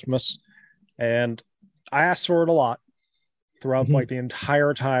that for Christmas, and I asked for it a lot throughout like the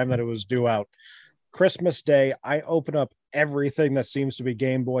entire time that it was due out. Christmas Day, I open up everything that seems to be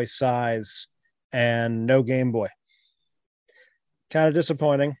Game Boy size and no Game Boy. Kind of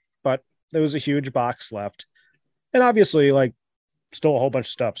disappointing, but there was a huge box left. And obviously, like, still a whole bunch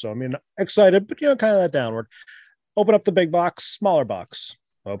of stuff. So, I mean, excited, but, kind of that downward. Open up the big box, smaller box.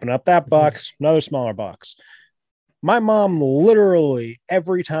 Open up that box, another smaller box. My mom literally,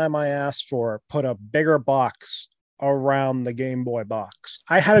 every time I asked for it, put a bigger box around the Game Boy box.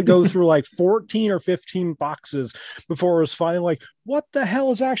 I had to go through like 14 or 15 boxes before it was finally like, what the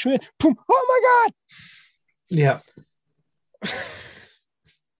hell is actually? Oh my God. Yeah.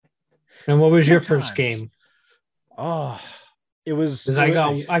 And what was Good your times. first game? Oh, it was. Because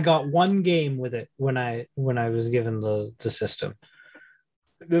I got one game with it when I was given the system.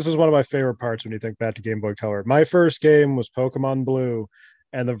 This is one of my favorite parts when you think back to Game Boy Color. My first game was Pokemon Blue,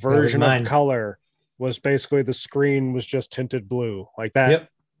 and the version of Color was basically the screen was just tinted blue. Like that. Yep.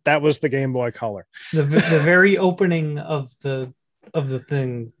 That was the Game Boy Color. The very opening of the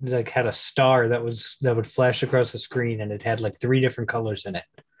thing like had a star that would flash across the screen, and it had like 3 different colors in it.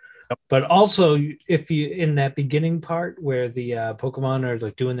 Yep. But also, if you in that beginning part where the Pokemon are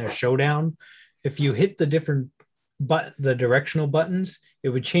like doing their showdown, if you hit the different the directional buttons, it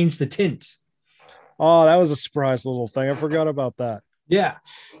would change the tints. Oh, that was a surprise little thing. I forgot about that. Yeah.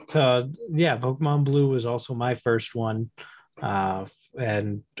 Pokemon Blue was also my first one.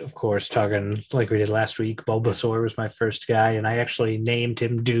 And of course, talking like we did last week, Bulbasaur was my first guy, and I actually named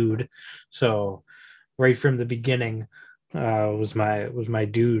him Dude. So right from the beginning, was my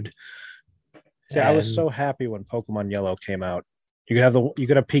dude. See, I was so happy when Pokemon Yellow came out. You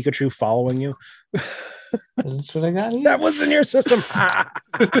could have Pikachu following you. That's what I got here. That was in your system.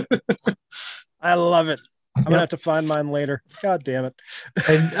 I love it. I'm gonna have to find mine later. God damn it.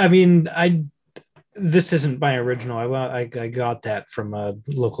 I mean, this isn't my original. I got that from a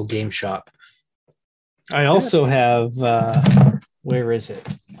local game shop. I also have where is it?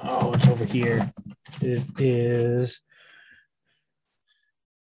 Oh, it's over here. It is.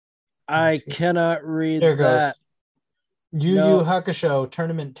 I cannot read there it that. Goes. Yu Yu Hakusho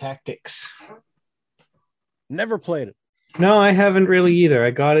Tournament Tactics. Never played it. No, I haven't really either.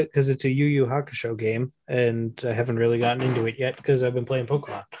 I got it because it's a Yu Yu Hakusho game, and I haven't really gotten into it yet because I've been playing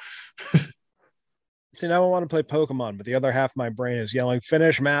Pokemon. See, now I want to play Pokemon, but the other half of my brain is yelling,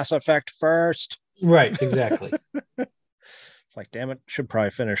 finish Mass Effect first. Right, exactly. It's like, damn it, should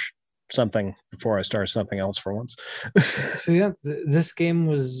probably finish something before I start something else for once. So yeah, this game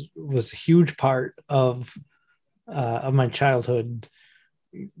was a huge part of my childhood.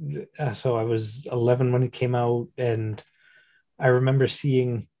 So I was 11 when it came out, and I remember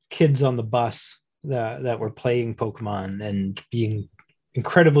seeing kids on the bus that were playing Pokemon and being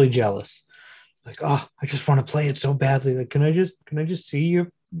incredibly jealous. Like, oh, I just want to play it so badly. Like, can I just see your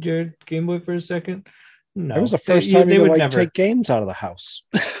Game Boy for a second? No, it was the first time they would never take games out of the house.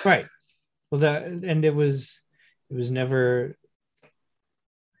 Right. Well, it was never.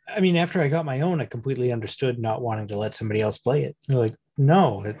 I mean, after I got my own, I completely understood not wanting to let somebody else play it. They're like,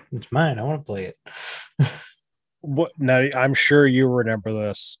 no, it's mine. I want to play it. What? Now, I'm sure you remember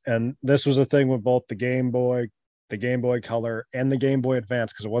this, and this was a thing with both the Game Boy Color, and the Game Boy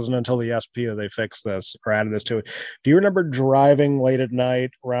Advance, because it wasn't until the SP that they fixed this or added this to it. Do you remember driving late at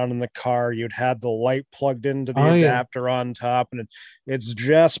night around in the car? You'd had the light plugged into the adapter on top, and it's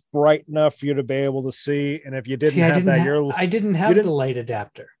just bright enough for you to be able to see. And if you didn't have that, I didn't have the light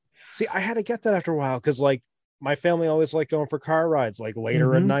adapter. See, I had to get that after a while because like my family always liked going for car rides like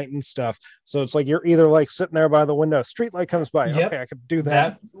later at night and stuff. So it's like you're either like sitting there by the window, street light comes by. Yep. Okay, I could do that.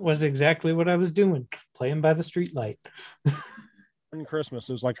 That was exactly what I was doing, playing by the street light. On Christmas,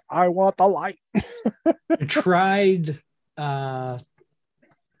 it was like, I want the light. I tried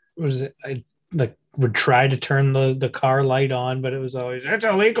would try to turn the car light on, but it was always, it's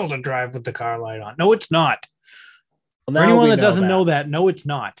illegal to drive with the car light on. No, it's not. Well, for anyone that doesn't know that, no, it's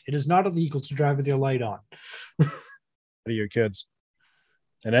not. It is not illegal to drive with your light on. To your kids.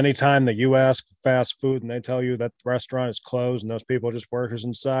 And anytime that you ask for fast food and they tell you that the restaurant is closed and those people are just workers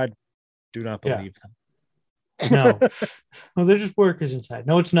inside, do not believe them. No. No, they're just workers inside.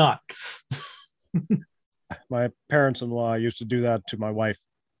 No, it's not. My parents-in-law used to do that to my wife.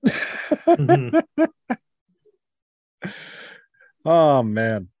 Oh,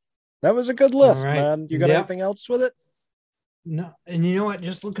 man. That was a good list, man. You got anything else with it? No. And you know what?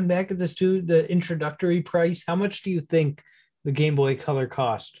 Just looking back at this too, the introductory price, how much do you think the Game Boy Color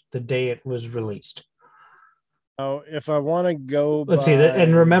cost the day it was released? Oh, if I want to go Let's see that,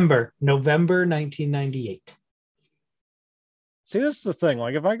 and remember, November 1998. See, this is the thing.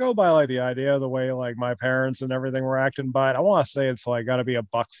 Like, if I go by like the idea of the way like my parents and everything were acting by it, I want to say it's like got to be $150,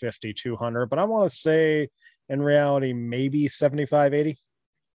 $200, but I want to say in reality maybe 75, 80.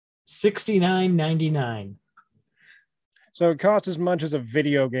 $69.99. So it costs as much as a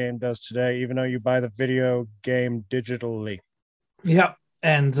video game does today, even though you buy the video game digitally. Yep.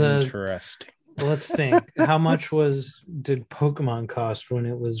 And interesting. Let's think. How much did Pokemon cost when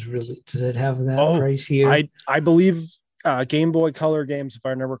it was really? Did it have that Oh, price here? I believe Game Boy Color games, if I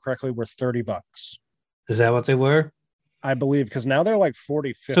remember correctly, were $30. Is that what they were? I believe because now they're like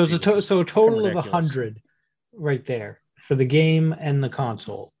 40, So it's 50, which is so a fucking total of ridiculous. 100 right there for the game and the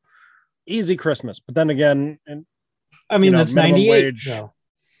console. Easy Christmas, but then again, and I mean, that's minimum 98 wage. though.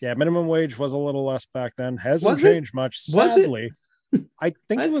 Yeah, minimum wage was a little less back then. Hasn't Was it? changed much, Was it? sadly. I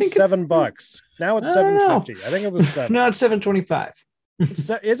think I it was think it's. $7. Now I it's don't know. 7.50. I think it was seven. No, it's 725. Is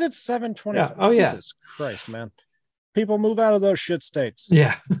it 7.25? Yeah. Oh yeah. Jesus Christ, man! People move out of those shit states.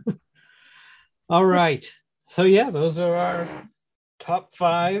 Yeah. All right. So yeah, those are our top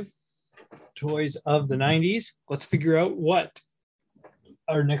 5 toys of the 90s. Let's figure out what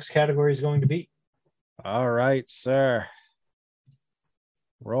our next category is going to be. All right, sir.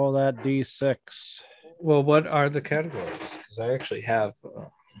 Roll that D6. Well, what are the categories? Because I actually have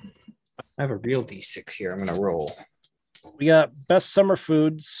I have a real D6 here. I'm going to roll. We got best summer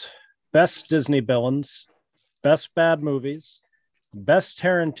foods, best Disney villains, best bad movies, best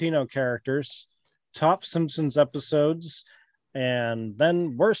Tarantino characters, top Simpsons episodes, and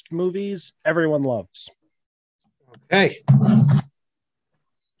then worst movies everyone loves. Okay.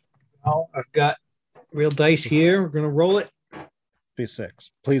 Now I've got real dice here. We're going to roll it.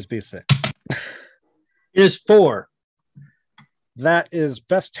 B6. Please B6. It is 4. That is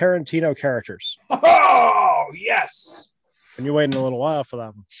best Tarantino characters. Oh, yes. And you're waiting a little while for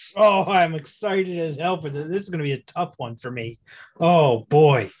that one. Oh, I'm excited as hell for this. This is going to be a tough one for me. Oh,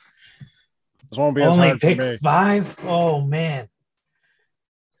 boy. This won't be as hard for me. Only pick 5? Oh, man.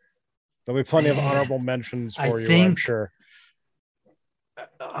 There'll be plenty of honorable mentions for you, I'm sure.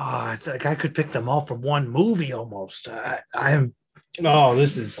 I think I could pick them all from one movie almost.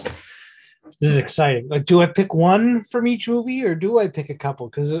 This is exciting. Like, do I pick one from each movie or do I pick a couple?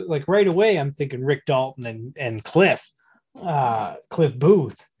 Because like right away, I'm thinking Rick Dalton and Cliff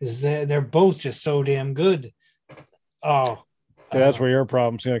Booth. They're both just so damn good. Oh, so that's where your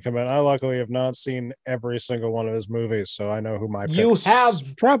problem's going to come in. I luckily have not seen every single one of his movies, so I know who my you picks have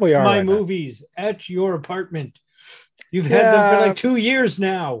probably are. My right movies now. At your apartment. You've had them for like 2 years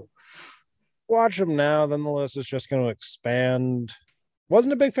now. Watch them now, then the list is just going to expand.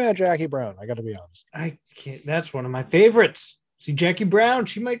 Wasn't a big fan of Jackie Brown, I got to be honest. I can't. That's one of my favorites. See, Jackie Brown,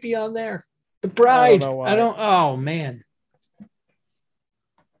 she might be on there. The Bride. I don't. Oh man.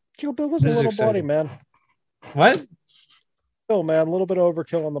 Kill Bill was a little bloody, man. What? Bill, man, a little bit of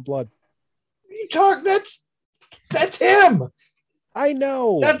overkill on the blood. You talk. That's him. I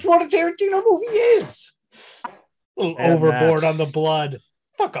know. That's what a Tarantino movie is. A little overboard on the blood.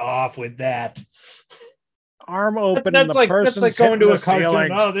 Fuck off with that. Arm open. That's like going to a cartoon.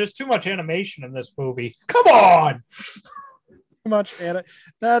 Ceiling. Oh, there's too much animation in this movie. Come on. Too much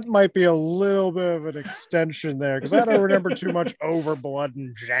that might be a little bit of an extension there because I don't remember too much over blood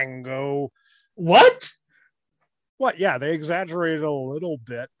in Django. What? Yeah, they exaggerated a little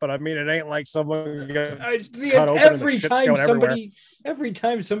bit, but I mean, it ain't like someone cut open every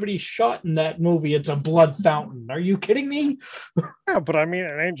time somebody's shot in that movie, it's a blood fountain. Are you kidding me? Yeah, but I mean,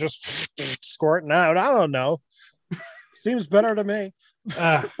 it ain't just squirting out. I don't know. Seems better to me.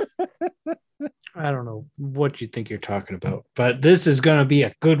 I don't know what you think you're talking about, but this is going to be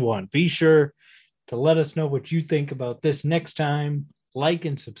a good one. Be sure to let us know what you think about this next time. Like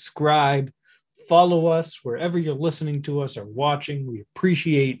and subscribe. Follow us wherever you're listening to us or watching. We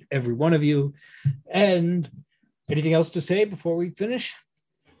appreciate every one of you. And anything else to say before we finish?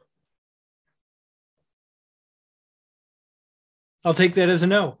 I'll take that as a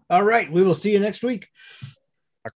no. All right. We will see you next week.